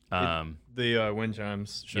 The wind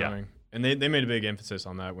chimes showing. And they made a big emphasis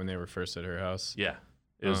on that when they were first at her house. Yeah.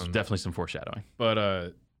 It was definitely some foreshadowing.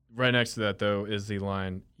 But right next to that, though, is the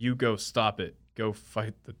line, "You go stop it. Go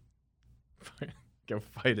fight the... go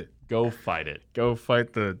fight it. Go fight it. Go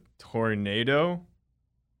fight the tornado."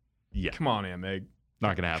 Yeah. Come on, Aunt Meg.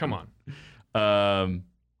 Not going to happen. Come on.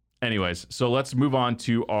 Anyways, so let's move on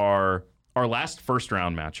to our last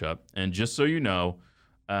first-round matchup. And just so you know,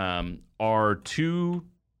 our two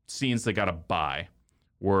scenes that got a bye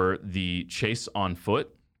were the chase on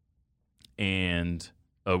foot and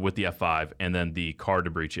with the F5, and then the car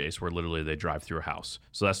debris chase where literally they drive through a house.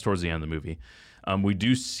 So that's towards the end of the movie. We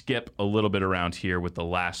do skip a little bit around here with the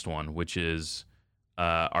last one, which is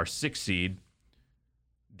our 6 seed,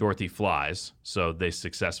 Dorothy flies. So they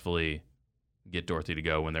successfully get Dorothy to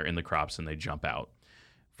go when they're in the crops and they jump out.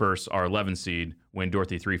 Versus our 11 seed, when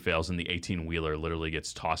Dorothy 3 fails and the 18-wheeler literally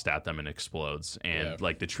gets tossed at them and explodes, and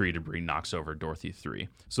like the tree debris knocks over Dorothy 3.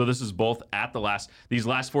 So this is both at these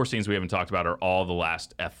last 4 scenes we haven't talked about are all the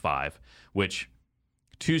last F5, which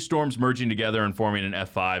 2 storms merging together and forming an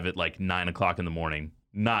F5 at like 9 o'clock in the morning,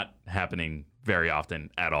 not happening very often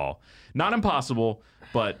at all. Not impossible,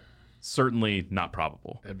 but certainly not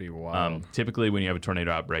probable. That'd be wild. Typically when you have a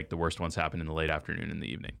tornado outbreak, the worst ones happen in the late afternoon and the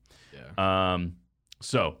evening. Yeah.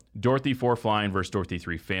 So Dorothy 4 flying versus Dorothy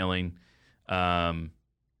 3 failing.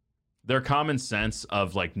 Their common sense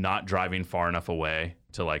of like not driving far enough away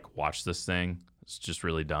to like watch this thing is just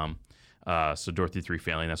really dumb. So Dorothy 3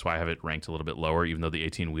 failing. That's why I have it ranked a little bit lower, even though the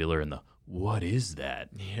 18-wheeler and the what is that?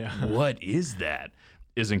 Yeah. What is that?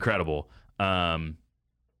 Is incredible.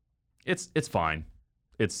 It's fine.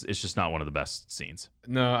 It's just not one of the best scenes.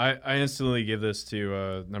 No, I instantly give this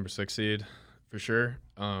to number 6 seed for sure.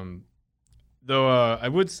 Though I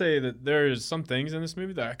would say that there's some things in this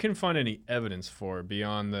movie that I couldn't find any evidence for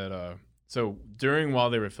beyond that. So while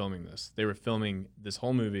they were filming this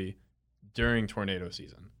whole movie during tornado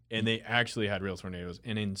season. And they actually had real tornadoes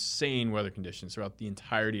and insane weather conditions throughout the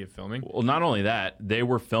entirety of filming. Well, not only that, they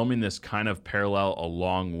were filming this kind of parallel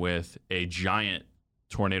along with a giant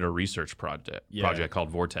tornado research project called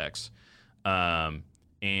Vortex.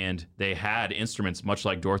 And they had instruments much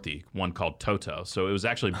like Dorothy, one called Toto. So it was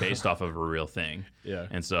actually based off of a real thing. Yeah.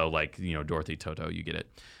 And so, like, Dorothy, Toto, you get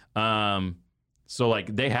it. So,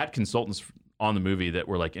 like, they had consultants on the movie that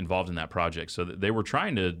were, like, involved in that project. So they were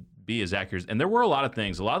trying to be as accurate. And there were a lot of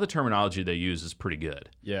things. A lot of the terminology they use is pretty good.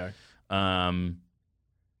 Yeah.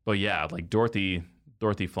 But, yeah, like Dorothy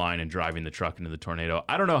flying and driving the truck into the tornado.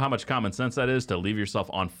 I don't know how much common sense that is to leave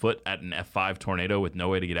yourself on foot at an F5 tornado with no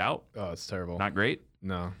way to get out. Oh, it's terrible. Not great.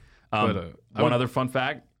 No. One other fun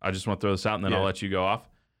fact, I just want to throw this out and then I'll let you go off.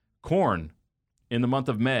 Corn in the month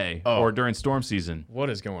of May or during storm season. What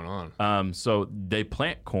is going on? So they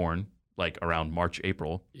plant corn like around March,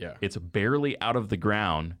 April. Yeah. It's barely out of the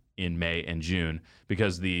ground in May and June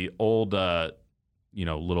because the old,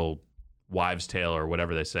 little wives' tale or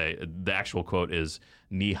whatever they say, the actual quote is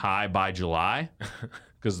knee high by July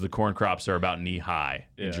because the corn crops are about knee high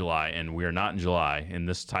in July, and we're not in July. In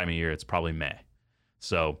this time of year, it's probably May.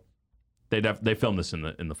 So they filmed this in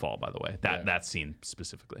the fall, by the way, that scene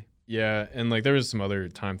specifically. Yeah, and like there was some other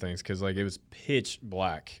time things because like it was pitch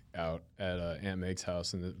black out at Aunt Meg's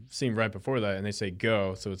house, and the scene right before that, and they say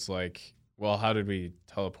go, so it's like, well, how did we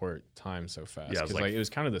teleport time so fast? Yeah, because it was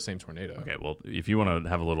kind of the same tornado. Okay, well, if you want to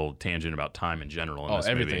have a little tangent about time in general in this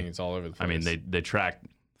everything, movie, it's all over the place. I mean, they tracked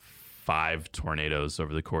 5 tornadoes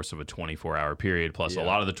over the course of a 24-hour period, plus a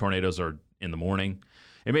lot of the tornadoes are in the morning.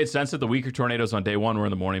 It made sense that the weaker tornadoes on day one were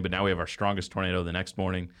in the morning, but now we have our strongest tornado the next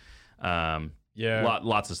morning.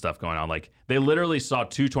 Lots of stuff going on. Like, they literally saw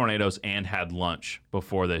 2 tornadoes and had lunch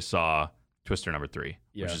before they saw Twister number 3,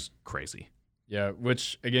 which is crazy. Yeah,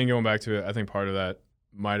 which, again, going back to it, I think part of that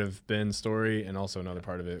might have been story, and also another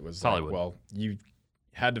part of it was like, well, you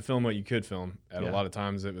had to film what you could film. At a lot of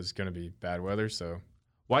times it was going to be bad weather, so...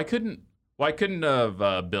 Why couldn't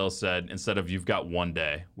have Bill said, instead of you've got one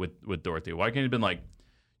day with Dorothy, why couldn't it have been like,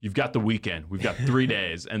 you've got the weekend, we've got 3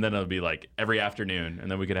 days, and then it'll be like every afternoon, and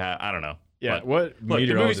then we could have, I don't know. Yeah, look,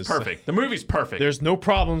 the movie's perfect. The movie's perfect. There's no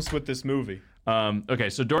problems with this movie. Okay,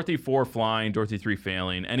 so Dorothy 4 flying, Dorothy 3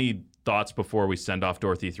 failing. Any thoughts before we send off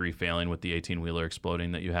Dorothy 3 failing with the 18-wheeler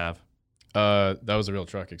exploding that you have? That was a real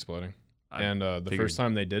truck exploding. And the first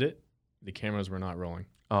time they did it, the cameras were not rolling.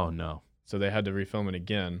 Oh, no. So they had to refilm it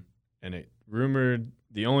again. And it rumored,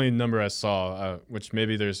 the only number I saw, which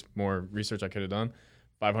maybe there's more research I could have done,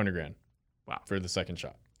 $500,000. Wow. For the second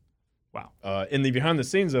shot. Wow. In the behind the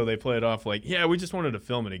scenes, though, they play it off like, yeah, we just wanted to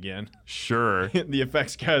film it again. Sure. The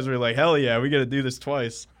effects guys were like, hell yeah, we got to do this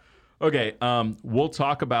twice. Okay, we'll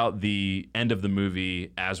talk about the end of the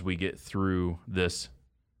movie as we get through this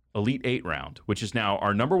Elite 8 round, which is now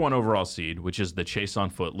our number 1 overall seed, which is the chase on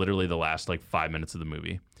foot, literally the last 5 minutes of the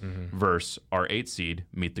movie, versus our 8 seed,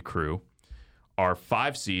 Meet the Crew, our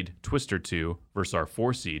 5 seed, Twister 2, versus our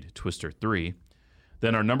 4 seed, Twister 3.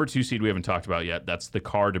 Then our number 2 seed we haven't talked about yet. That's the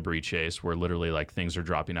car debris chase, where literally things are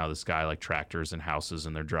dropping out of the sky like tractors and houses,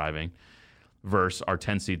 and they're driving. Versus our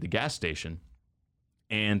 10 seed, the gas station.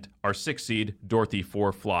 And our 6 seed, Dorothy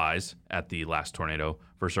 4 flies at the last tornado,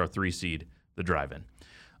 versus our 3 seed, the drive-in.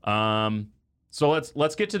 So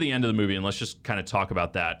let's get to the end of the movie, and let's just kind of talk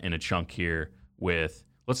about that in a chunk here. Let's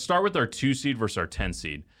start with our 2 seed versus our 10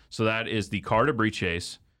 seed. So that is the car debris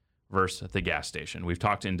chase versus the gas station. We've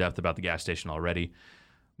talked in depth about the gas station already.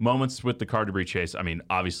 Moments with the car debris chase. I mean,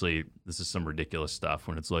 obviously, this is some ridiculous stuff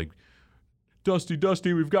when it's like,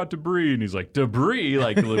 Dusty, we've got debris. And he's like, debris?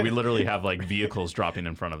 Like, we literally have vehicles dropping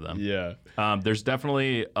in front of them. Yeah. There's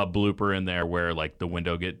definitely a blooper in there where the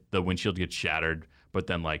windshield gets shattered, but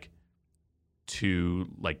then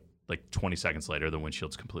 20 seconds later, the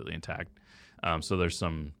windshield's completely intact. So there's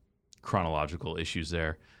some chronological issues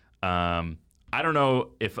there. I don't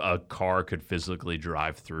know if a car could physically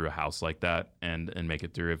drive through a house like that and make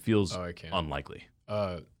it through. It feels unlikely.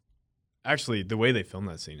 Actually, the way they filmed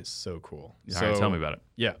that scene is so cool. All right, tell me about it.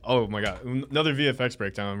 Yeah. Oh my God. Another VFX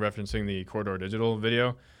breakdown referencing the Corridor Digital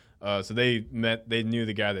video. So they knew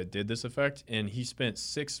the guy that did this effect, and he spent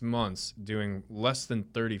 6 months doing less than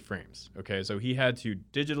 30 frames. Okay, so he had to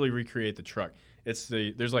digitally recreate the truck.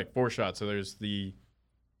 There's like 4 shots, so there's the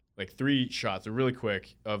like 3 shots are really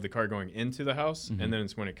quick of the car going into the house, and then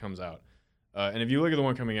it's when it comes out. And if you look at the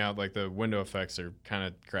one coming out, like the window effects are kind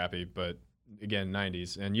of crappy, but again,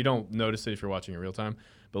 90s, and you don't notice it if you're watching in real time.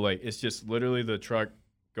 But like it's just literally the truck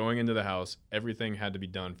going into the house. Everything had to be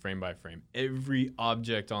done frame by frame. Every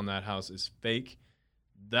object on that house is fake.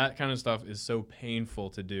 That kind of stuff is so painful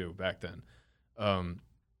to do back then. And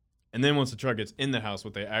then once the truck gets in the house,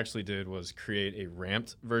 what they actually did was create a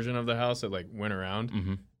ramped version of the house that like went around,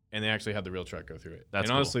 and they actually had the real truck go through it. That's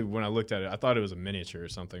and honestly, when I looked at it, I thought it was a miniature or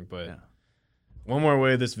something, but one more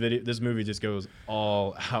way this movie just goes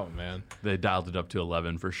all out, man. They dialed it up to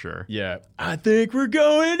 11 for sure. Yeah. I think we're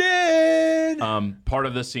going in. Part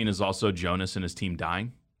of this scene is also Jonas and his team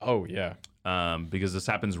dying. Oh, yeah. Because this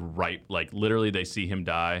happens right, like literally they see him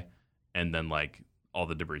die, and then like all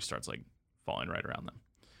the debris starts like falling right around them.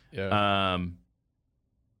 Yeah.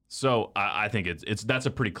 So I think that's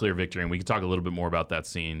a pretty clear victory, and we can talk a little bit more about that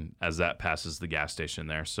scene as that passes the gas station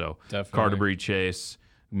there. So Definitely. Car debris chase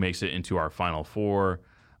makes it into our final 4.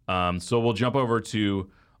 So we'll jump over to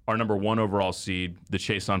our number 1 overall seed, the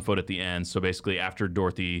chase on foot at the end. So basically after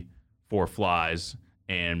Dorothy 4 flies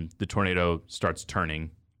and the tornado starts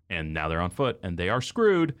turning, and now they're on foot and they are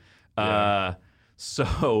screwed. Yeah.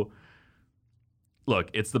 So look,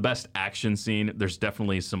 it's the best action scene. There's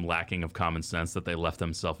definitely some lacking of common sense that they left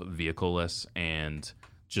themselves vehicle-less, and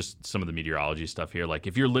just some of the meteorology stuff here. Like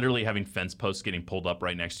if you're literally having fence posts getting pulled up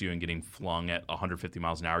right next to you and getting flung at 150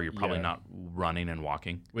 miles an hour, you're probably not running and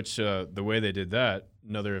walking. Which the way they did that,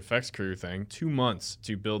 another effects crew thing, 2 months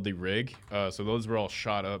to build the rig. So those were all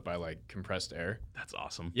shot up by like compressed air. That's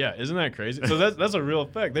awesome. Yeah, isn't that crazy? So that's a real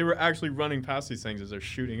effect. They were actually running past these things as they're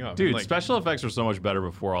shooting up. Dude, like, special effects were so much better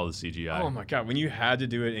before all the CGI. Oh my God, when you had to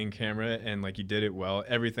do it in camera and like you did it well,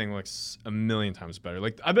 everything looks a million times better.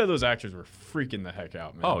 Like I bet those actors were freaking the heck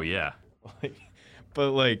out, man. Oh yeah.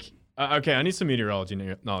 Okay, I need some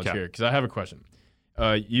meteorology knowledge here because I have a question.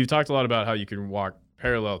 You've talked a lot about how you can walk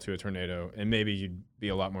parallel to a tornado and maybe you'd be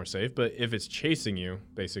a lot more safe, but if it's chasing you,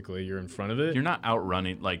 basically you're in front of it. You're not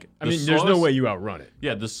outrunning. Like there's no way you outrun it.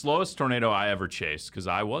 Yeah, the slowest tornado I ever chased, because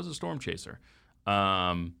I was a storm chaser.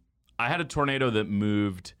 I had a tornado that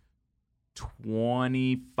moved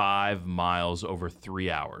 25 miles over 3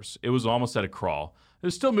 hours. It was almost at a crawl. It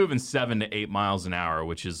was still moving 7 to 8 miles an hour,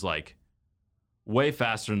 which is like way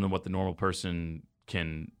faster than what the normal person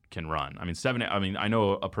can run. I mean, I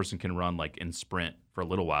know a person can run like in sprint for a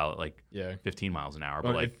little while at like 15 miles an hour.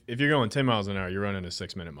 Well, but like if you're going 10 miles an hour, you're running a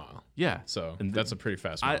 6-minute mile. Yeah. So that's a pretty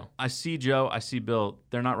fast mile. I see Joe, I see Bill,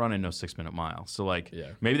 they're not running no 6-minute mile. So like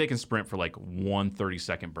maybe they can sprint for like 1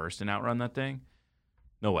 30-second burst and outrun that thing.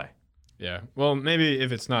 No way. Yeah. Well, maybe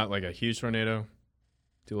if it's not like a huge tornado,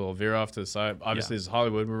 do a little veer off to the side. Obviously, this is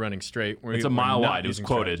Hollywood. We're running straight. It's a mile wide. It was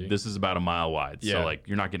quoted. Strategy. This is about a mile wide. Yeah. So like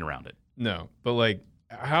you're not getting around it. No. But like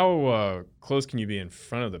how close can you be in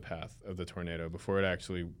front of the path of the tornado before it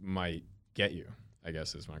actually might get you, I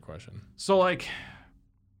guess is my question. So like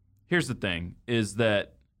here's the thing is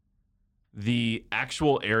that the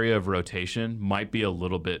actual area of rotation might be a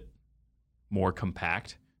little bit more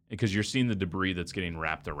compact because you're seeing the debris that's getting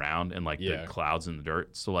wrapped around and like the clouds and the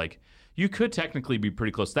dirt. So like you could technically be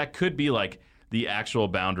pretty close. That could be like the actual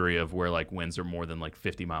boundary of where like winds are more than like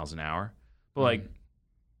 50 miles an hour. But like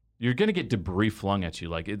you're going to get debris flung at you.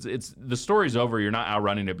 Like it's the story's over. You're not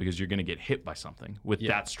outrunning it because you're going to get hit by something with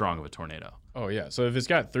that strong of a tornado. Oh yeah. So if it's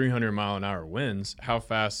got 300 mile an hour winds, how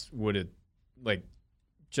fast would it, like,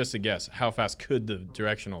 just to guess, how fast could the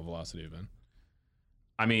directional velocity have been?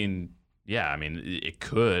 I mean, yeah, it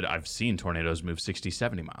could. I've seen tornadoes move 60,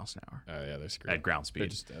 70 miles an hour. Yeah, they're screwed. At ground speed. They're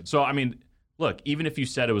just dead. So, I mean, look, even if you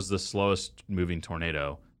said it was the slowest moving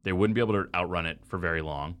tornado, they wouldn't be able to outrun it for very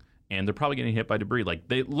long. And they're probably getting hit by debris. Like,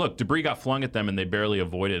 debris got flung at them and they barely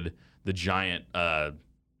avoided the giant... the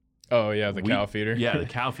cow feeder. Yeah, the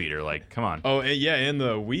cow feeder. Like, come on. Oh, yeah, and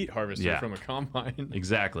the wheat harvester from a combine.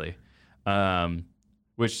 Exactly.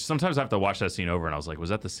 Which sometimes I have to watch that scene over and I was like, was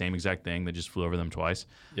that the same exact thing that just flew over them twice?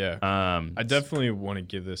 Yeah. I definitely want to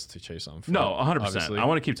give this to Chase on foot. No, 100%. Obviously. I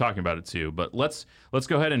want to keep talking about it too. But let's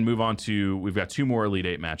go ahead and move on to, we've got 2 more Elite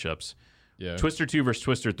 8 matchups. Yeah. Twister 2 versus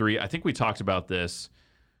Twister 3. I think we talked about this.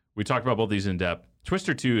 We talked about both these in depth.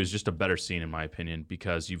 Twister 2 is just a better scene in my opinion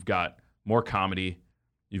because you've got more comedy.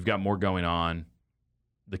 You've got more going on.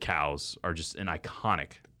 The cows are just an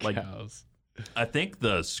iconic. Cows. I think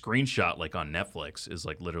the screenshot like on Netflix is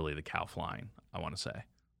like literally the cow flying, I want to say.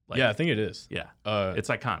 Like, yeah, I think it is. Yeah. It's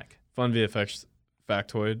iconic. Fun VFX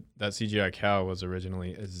factoid, that CGI cow was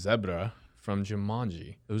originally a zebra from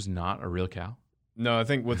Jumanji. It was not a real cow. No, I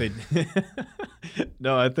think what they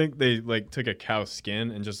I think they like took a cow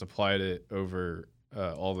skin and just applied it over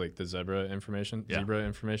all like the zebra information.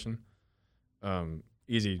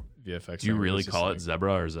 Easy VFX. Do you really call it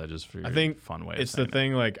zebra, or is that just for your I think fun way? It's the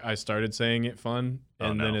thing. Like I started saying it fun,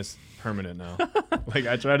 and then no. it's permanent now. Like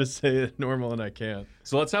I try to say it normal, and I can't.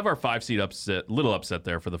 So let's have our 5 seed upset, little upset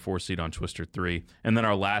there for the 4 seed on Twister 3, and then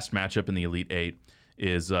our last matchup in the Elite 8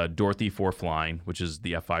 is Dorothy for Flying, which is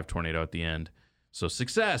the F5 tornado at the end. So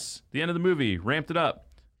success, the end of the movie, ramped it up,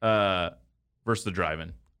 versus the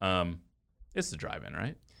drive-in. It's the drive-in,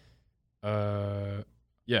 right?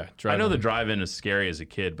 Yeah, I know the drive-in is scary as a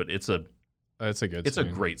kid, but it's a good. It's scene. a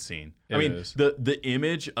great scene. It I mean, is. the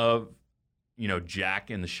image of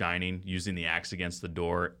Jack in The Shining using the axe against the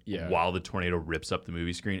door while the tornado rips up the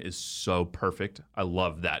movie screen is so perfect. I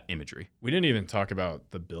love that imagery. We didn't even talk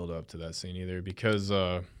about the build-up to that scene either, because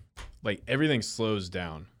like everything slows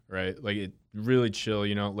down, right? Like it really chill.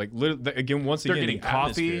 Like again, once They're again, getting the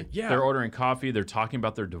coffee. atmosphere. Yeah, They're ordering coffee. They're talking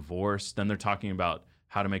about their divorce. Then they're talking about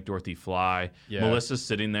how to make Dorothy fly. Yeah. Melissa's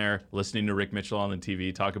sitting there listening to Rick Mitchell on the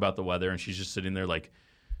TV talk about the weather, and she's just sitting there like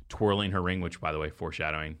twirling her ring, which, by the way,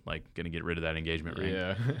 foreshadowing, like going to get rid of that engagement ring.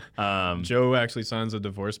 Yeah. Joe actually signs the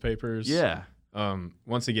divorce papers. Yeah.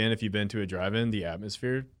 Once again, if you've been to a drive-in, the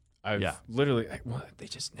atmosphere, literally, they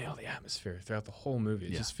just nail the atmosphere throughout the whole movie.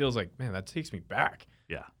 It just feels like, man, that takes me back.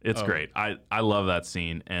 Yeah, it's great. I love that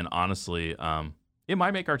scene, and honestly, it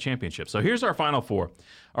might make our championship. So here's our final 4.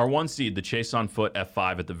 Our 1 seed, the Chase on Foot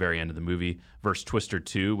F5 at the very end of the movie, versus Twister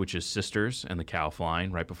 2, which is Sisters and the cow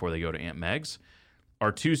flying right before they go to Aunt Meg's.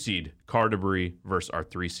 Our 2 seed, Car Debris, versus our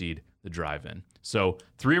 3 seed, the Drive-In. So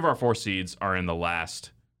 3 of our 4 seeds are in the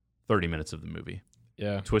last 30 minutes of the movie.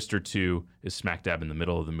 Yeah. Twister 2 is smack dab in the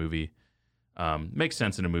middle of the movie. Makes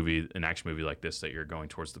sense in an action movie like this, that you're going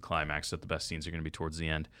towards the climax, that the best scenes are going to be towards the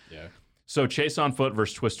end. Yeah. So Chase on Foot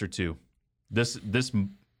versus Twister 2. This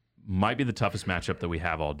might be the toughest matchup that we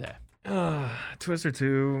have all day. Twister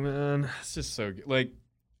 2, man. It's just so good. Like,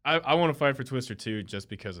 I want to fight for Twister 2 just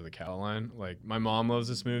because of the cow line. Like, my mom loves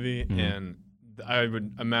this movie, and I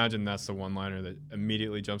would imagine that's the one-liner that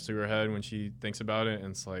immediately jumps to her head when she thinks about it.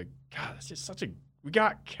 And it's like, God, that's just such a... We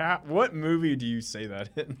got cat. What movie do you say that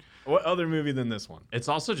in? What other movie than this one? It's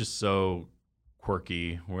also just so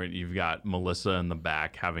quirky, where you've got Melissa in the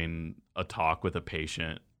back having a talk with a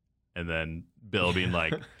patient, and then Bill being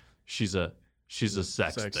like, she's a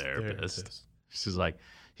sex therapist. She's like,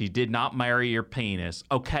 he did not marry your penis.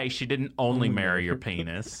 Okay, she didn't only marry your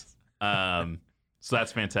penis. So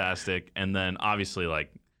that's fantastic. And then obviously,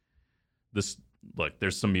 like, this, look,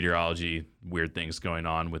 there's some meteorology weird things going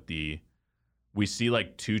on with we see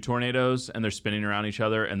like 2 tornadoes and they're spinning around each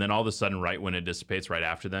other, and then all of a sudden, right when it dissipates right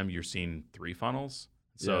after them, you're seeing 3 funnels.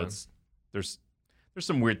 So there's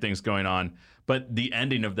some weird things going on. But the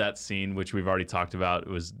ending of that scene, which we've already talked about,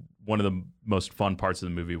 was one of the most fun parts of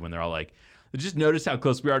the movie, when they're all like, just notice how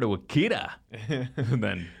close we are to Akita. And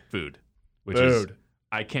then food, which is,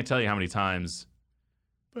 I can't tell you how many times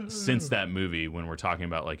since that movie, when we're talking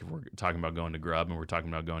about, like, if we're talking about going to Grub and we're talking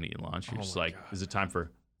about going to eat lunch, you're just like, is it time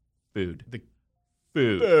for food?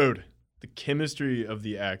 Food. The chemistry of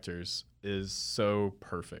the actors is so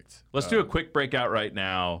perfect. Let's do a quick breakout right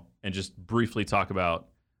now and just briefly talk about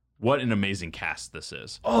what an amazing cast this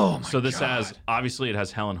is. Oh, my So this God. obviously it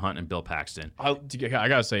has Helen Hunt and Bill Paxton. I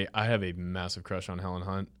gotta say, I have a massive crush on Helen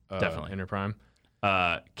Hunt. Definitely. In her prime.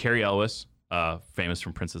 Carrie Elwes, famous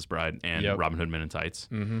from Princess Bride and Robin Hood Men in Tights.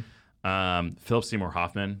 Philip Seymour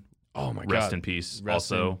Hoffman. Oh my God. Rest in peace.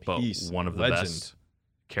 Rest also, in peace. but one of the Legend. best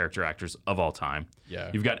character actors of all time. Yeah.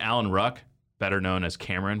 You've got Alan Ruck, better known as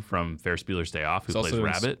Cameron from Ferris Bueller's Day Off, who He's plays also in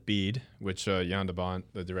Rabbit. Speed, which Jan de Bont,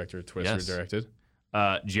 the director of Twister, directed.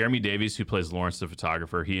 Jeremy Davies, who plays Lawrence the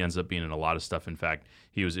photographer, he ends up being in a lot of stuff. In fact,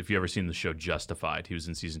 he was, if you ever seen the show Justified, he was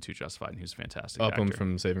in season 2 Justified, and he was a fantastic Upham actor.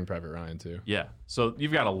 from Saving Private Ryan, too. Yeah. So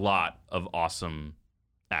you've got a lot of awesome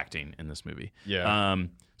acting in this movie. Yeah.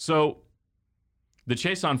 So the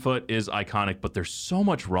chase on foot is iconic, but there's so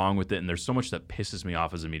much wrong with it, and there's so much that pisses me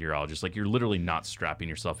off as a meteorologist. Like, you're literally not strapping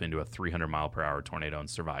yourself into a 300-mile-per-hour tornado and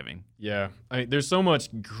surviving. Yeah. There's so much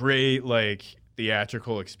great, like,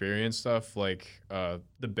 theatrical experience stuff. Like,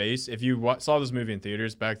 the bass. If you saw this movie in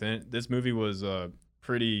theaters back then, this movie was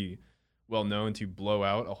pretty well known to blow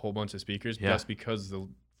out a whole bunch of speakers just because the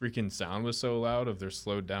freaking sound was so loud of their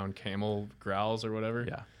slowed down camel growls or whatever.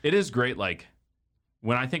 Yeah. It is great. Like,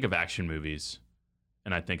 when I think of action movies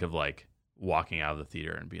and I think of, like, walking out of the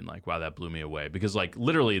theater and being like, wow, that blew me away. Because like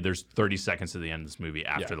literally there's 30 seconds to the end of this movie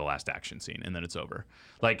after the last action scene, and then it's over.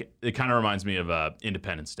 Like it kind of reminds me of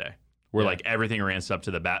Independence Day, where like everything ramps up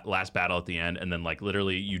to the last battle at the end, and then like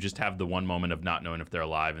literally you just have the one moment of not knowing if they're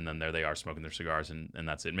alive, and then there they are smoking their cigars, and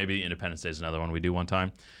that's it. Maybe Independence Day is another one we do one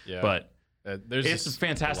time. Yeah. But it's a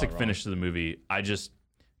fantastic finish to the movie.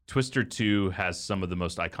 Twister 2 has some of the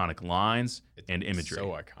most iconic lines and imagery. So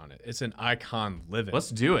iconic. It's an icon living. Let's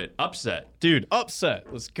do it. Upset. Dude,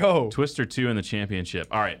 upset. Let's go. Twister 2 in the championship.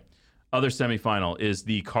 All right. Other semifinal is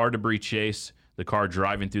the car debris chase, the car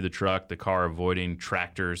driving through the truck, the car avoiding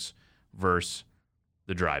tractors versus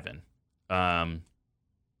the drive-in. I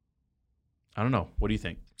don't know. What do you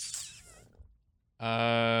think?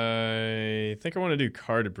 I think I want to do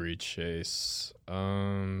car debris chase.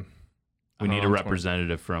 We need a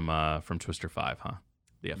representative from Twister 5, huh?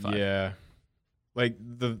 The F5. Yeah. Like,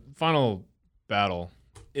 the final battle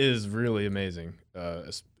is really amazing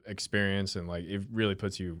experience, and, like, it really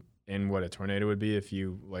puts you in what a tornado would be if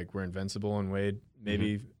you, like, were invincible and weighed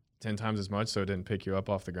maybe 10 times as much, so it didn't pick you up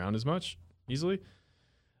off the ground as much easily.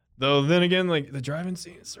 Though, then again, like, the driving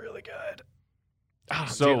scene is really good.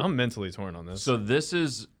 Dude, I'm mentally torn on this. So this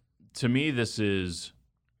is, to me,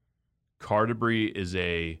 car debris is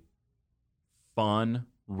a fun,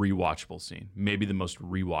 rewatchable scene. Maybe the most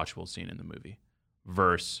rewatchable scene in the movie.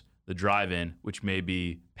 Versus the drive-in, which may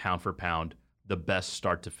be pound for pound the best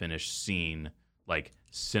start to finish scene, like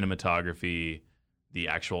cinematography, the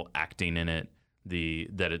actual acting in it,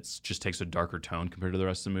 that it just takes a darker tone compared to the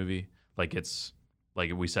rest of the movie. Like it's,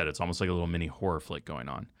 like we said, it's almost like a little mini horror flick going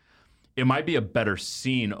on. It might be a better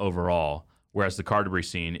scene overall, whereas the car debris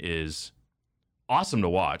scene is awesome to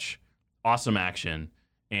watch, awesome action,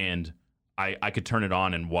 and I could turn it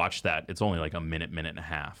on and watch that. It's only like a minute and a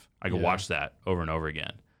half. I could watch that over and over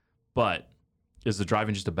again. But is the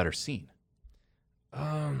drive-in just a better scene?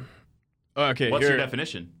 Okay. What's your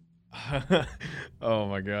definition? Oh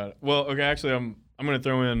my God. Well, okay. Actually, I'm going to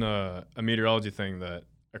throw in a meteorology thing,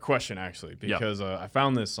 a question actually, because I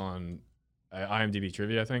found this on IMDb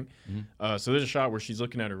trivia, I think. So there's a shot where she's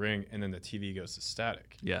looking at a ring, and then the TV goes to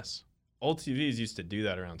static. Yes. Old TVs used to do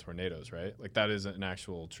that around tornadoes, right? Like that is an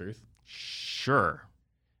actual truth. Sure.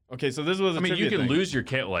 Okay, so this was. You can lose your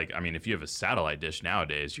cable. Like, if you have a satellite dish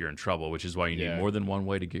nowadays, you're in trouble, which is why you need more than one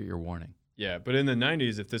way to get your warning. Yeah, but in the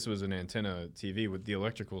 90s, if this was an antenna TV with the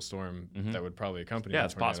electrical storm, that would probably accompany. Yeah,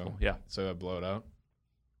 it's possible. Yeah, so that'd blow it out.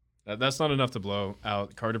 That's not enough to blow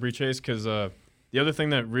out car debris chase, because the other thing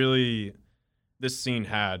that really this scene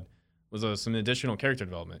had was some additional character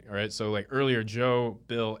development. All right, so like earlier, Joe,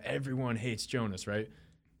 Bill, everyone hates Jonas, right?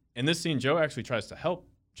 In this scene, Joe actually tries to help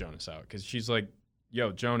Jonas out, because she's like,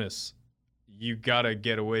 yo, Jonas, you gotta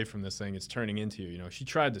get away from this thing. It's turning into you. You know, she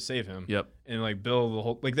tried to save him. Yep. And like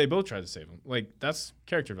Bill, they both tried to save him. Like that's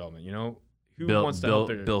character development. You know, who wants to help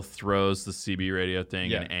their... Bill throws the CB radio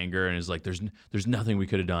thing in anger and is like, "There's nothing we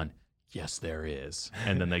could have done." Yes, there is.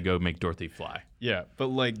 And then they go make Dorothy fly. Yeah, but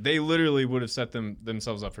like they literally would have set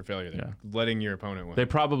themselves up for failure there, letting your opponent win. They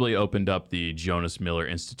probably opened up the Jonas Miller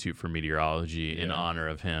Institute for Meteorology in honor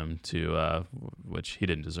of him, which he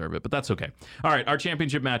didn't deserve it, but that's okay. All right, our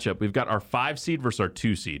championship matchup. We've got our 5 seed versus our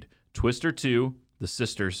 2 seed. Twister 2, the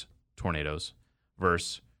Sisters, Tornadoes,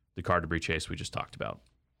 versus the car debris chase we just talked about.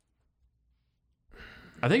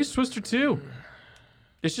 I think it's Twister 2.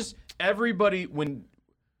 It's just everybody,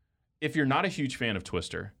 if you're not a huge fan of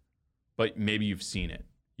Twister, but maybe you've seen it,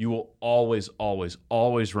 you will always, always,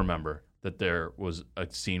 always remember that there was a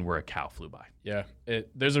scene where a cow flew by. Yeah,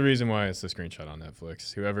 there's a reason why it's the screenshot on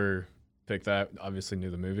Netflix. Whoever picked that obviously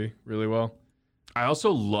knew the movie really well. I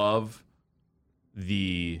also love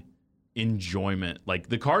the enjoyment. Like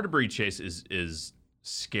the car debris chase is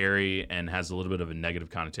scary and has a little bit of a negative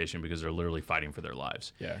connotation because they're literally fighting for their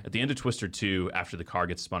lives. Yeah. At the end of Twister 2, after the car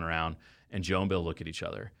gets spun around and Joe and Bill look at each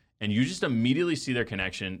other, and you just immediately see their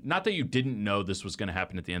connection. Not that you didn't know this was going to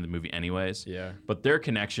happen at the end of the movie anyways. Yeah. But their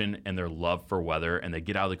connection and their love for weather, and they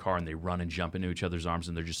get out of the car and they run and jump into each other's arms,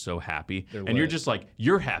 and they're just so happy. And you're just like,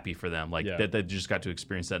 you're happy for them, like that they just got to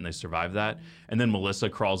experience that and they survived that. And then Melissa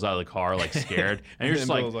crawls out of the car like scared, and you're just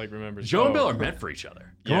like, Joe and Bill are meant for each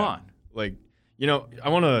other. Come on. Like, you know, I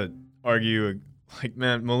want to argue, like,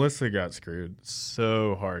 man, Melissa got screwed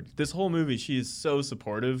so hard. This whole movie, she is so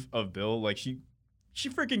supportive of Bill. Like, she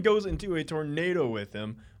freaking goes into a tornado with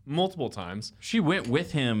him multiple times. She went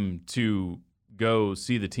with him to go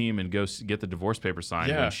see the team and go get the divorce paper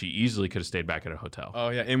signed when she easily could have stayed back at a hotel. Oh,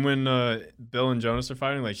 yeah. And when Bill and Jonas are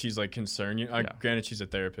fighting, like, she's, like, concerned. Granted, she's a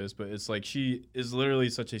therapist, but it's like she is literally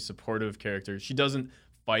such a supportive character. She doesn't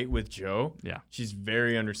fight with Joe. Yeah. She's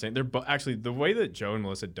very understanding. They're actually, the way that Joe and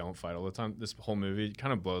Melissa don't fight all the time, this whole movie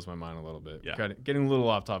kind of blows my mind a little bit. Yeah. Kind of getting a little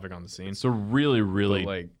off topic on the scene. It's a really, really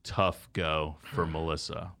like, tough go for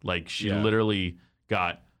Melissa. Like, she Yeah. literally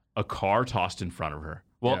got a car tossed in front of her.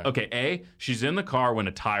 Well, Yeah. okay, she's in the car when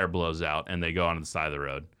a tire blows out and they go onto the side of the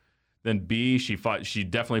road. Then B, she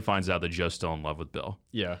definitely finds out that Joe's still in love with Bill.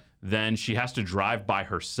 Yeah. Then she has to drive by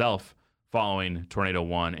herself following Tornado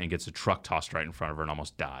 1 and gets a truck tossed right in front of her and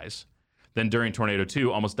almost dies. Then during Tornado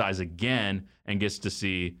 2, almost dies again and gets to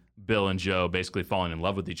see Bill and Joe basically falling in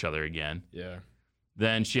love with each other again. Yeah.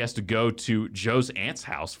 Then she has to go to Joe's aunt's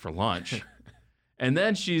house for lunch. And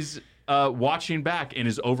then she's watching back and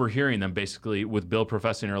is overhearing them basically with Bill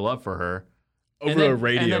professing her love for her. Over a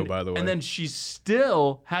radio, by the way. And then she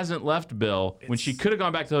still hasn't left Bill when she could have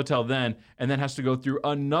gone back to the hotel then, and then has to go through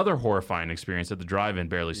another horrifying experience at the drive-in,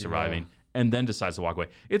 barely surviving, and then decides to walk away.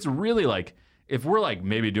 It's really like, if we're like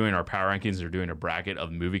maybe doing our power rankings or doing a bracket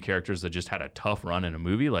of movie characters that just had a tough run in a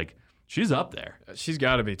movie, like, she's up there. She's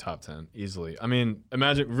got to be top 10 easily. I mean,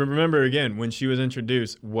 remember again, when she was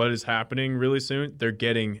introduced, what is happening really soon? They're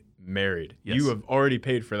getting married. Yes. You have already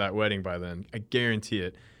paid for that wedding by then. I guarantee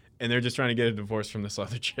it. And they're just trying to get a divorce from this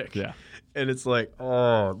other chick. Yeah. And it's like,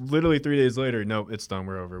 oh, literally 3 days later, nope, it's done.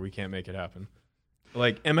 We're over. We can't make it happen.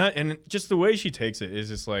 Like, Emma, and just the way she takes it is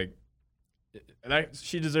just like,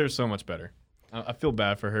 she deserves so much better. I feel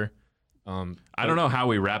bad for her. I don't know how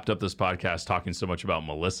we wrapped up this podcast talking so much about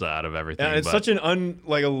Melissa out of everything. And it's such an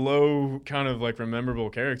a low kind of like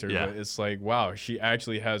rememberable character. Yeah. But it's like, wow, she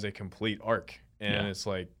actually has a complete arc. And it's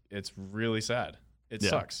like, it's really sad. It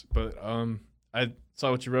sucks. But I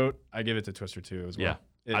saw what you wrote. I give it to Twister 2 as well.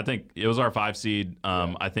 Yeah. I think it was our 5 seed.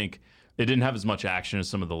 I think it didn't have as much action as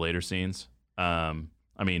some of the later scenes.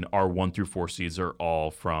 I mean, our 1 through 4 seeds are all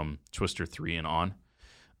from Twister 3 and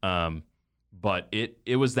on. But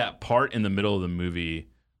it was that part in the middle of the movie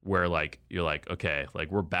where like you're like, okay,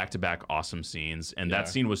 like we're back-to-back awesome scenes. And that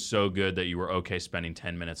scene was so good that you were okay spending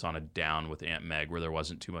 10 minutes on a down with Aunt Meg where there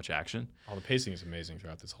wasn't too much action. Oh, the pacing is amazing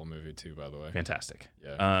throughout this whole movie too, by the way. Fantastic.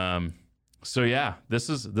 Yeah. So yeah, this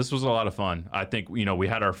was a lot of fun. I think, we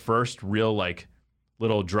had our first real like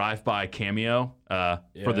little drive-by cameo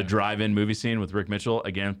for the drive-in movie scene with Rick Mitchell.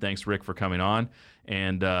 Again, thanks Rick for coming on.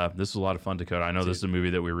 And this was a lot of fun, Dakota. I know this is a movie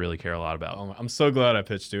that we really care a lot about. I'm so glad I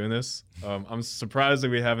pitched doing this. I'm surprised that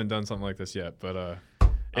we haven't done something like this yet, but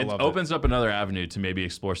it opens up another avenue to maybe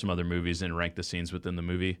explore some other movies and rank the scenes within the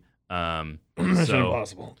movie. Mission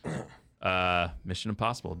Impossible. Mission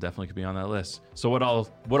Impossible definitely could be on that list. So what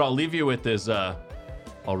I'll leave you with is I'll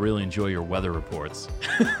really enjoy your weather reports.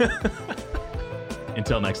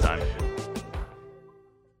 Until next time.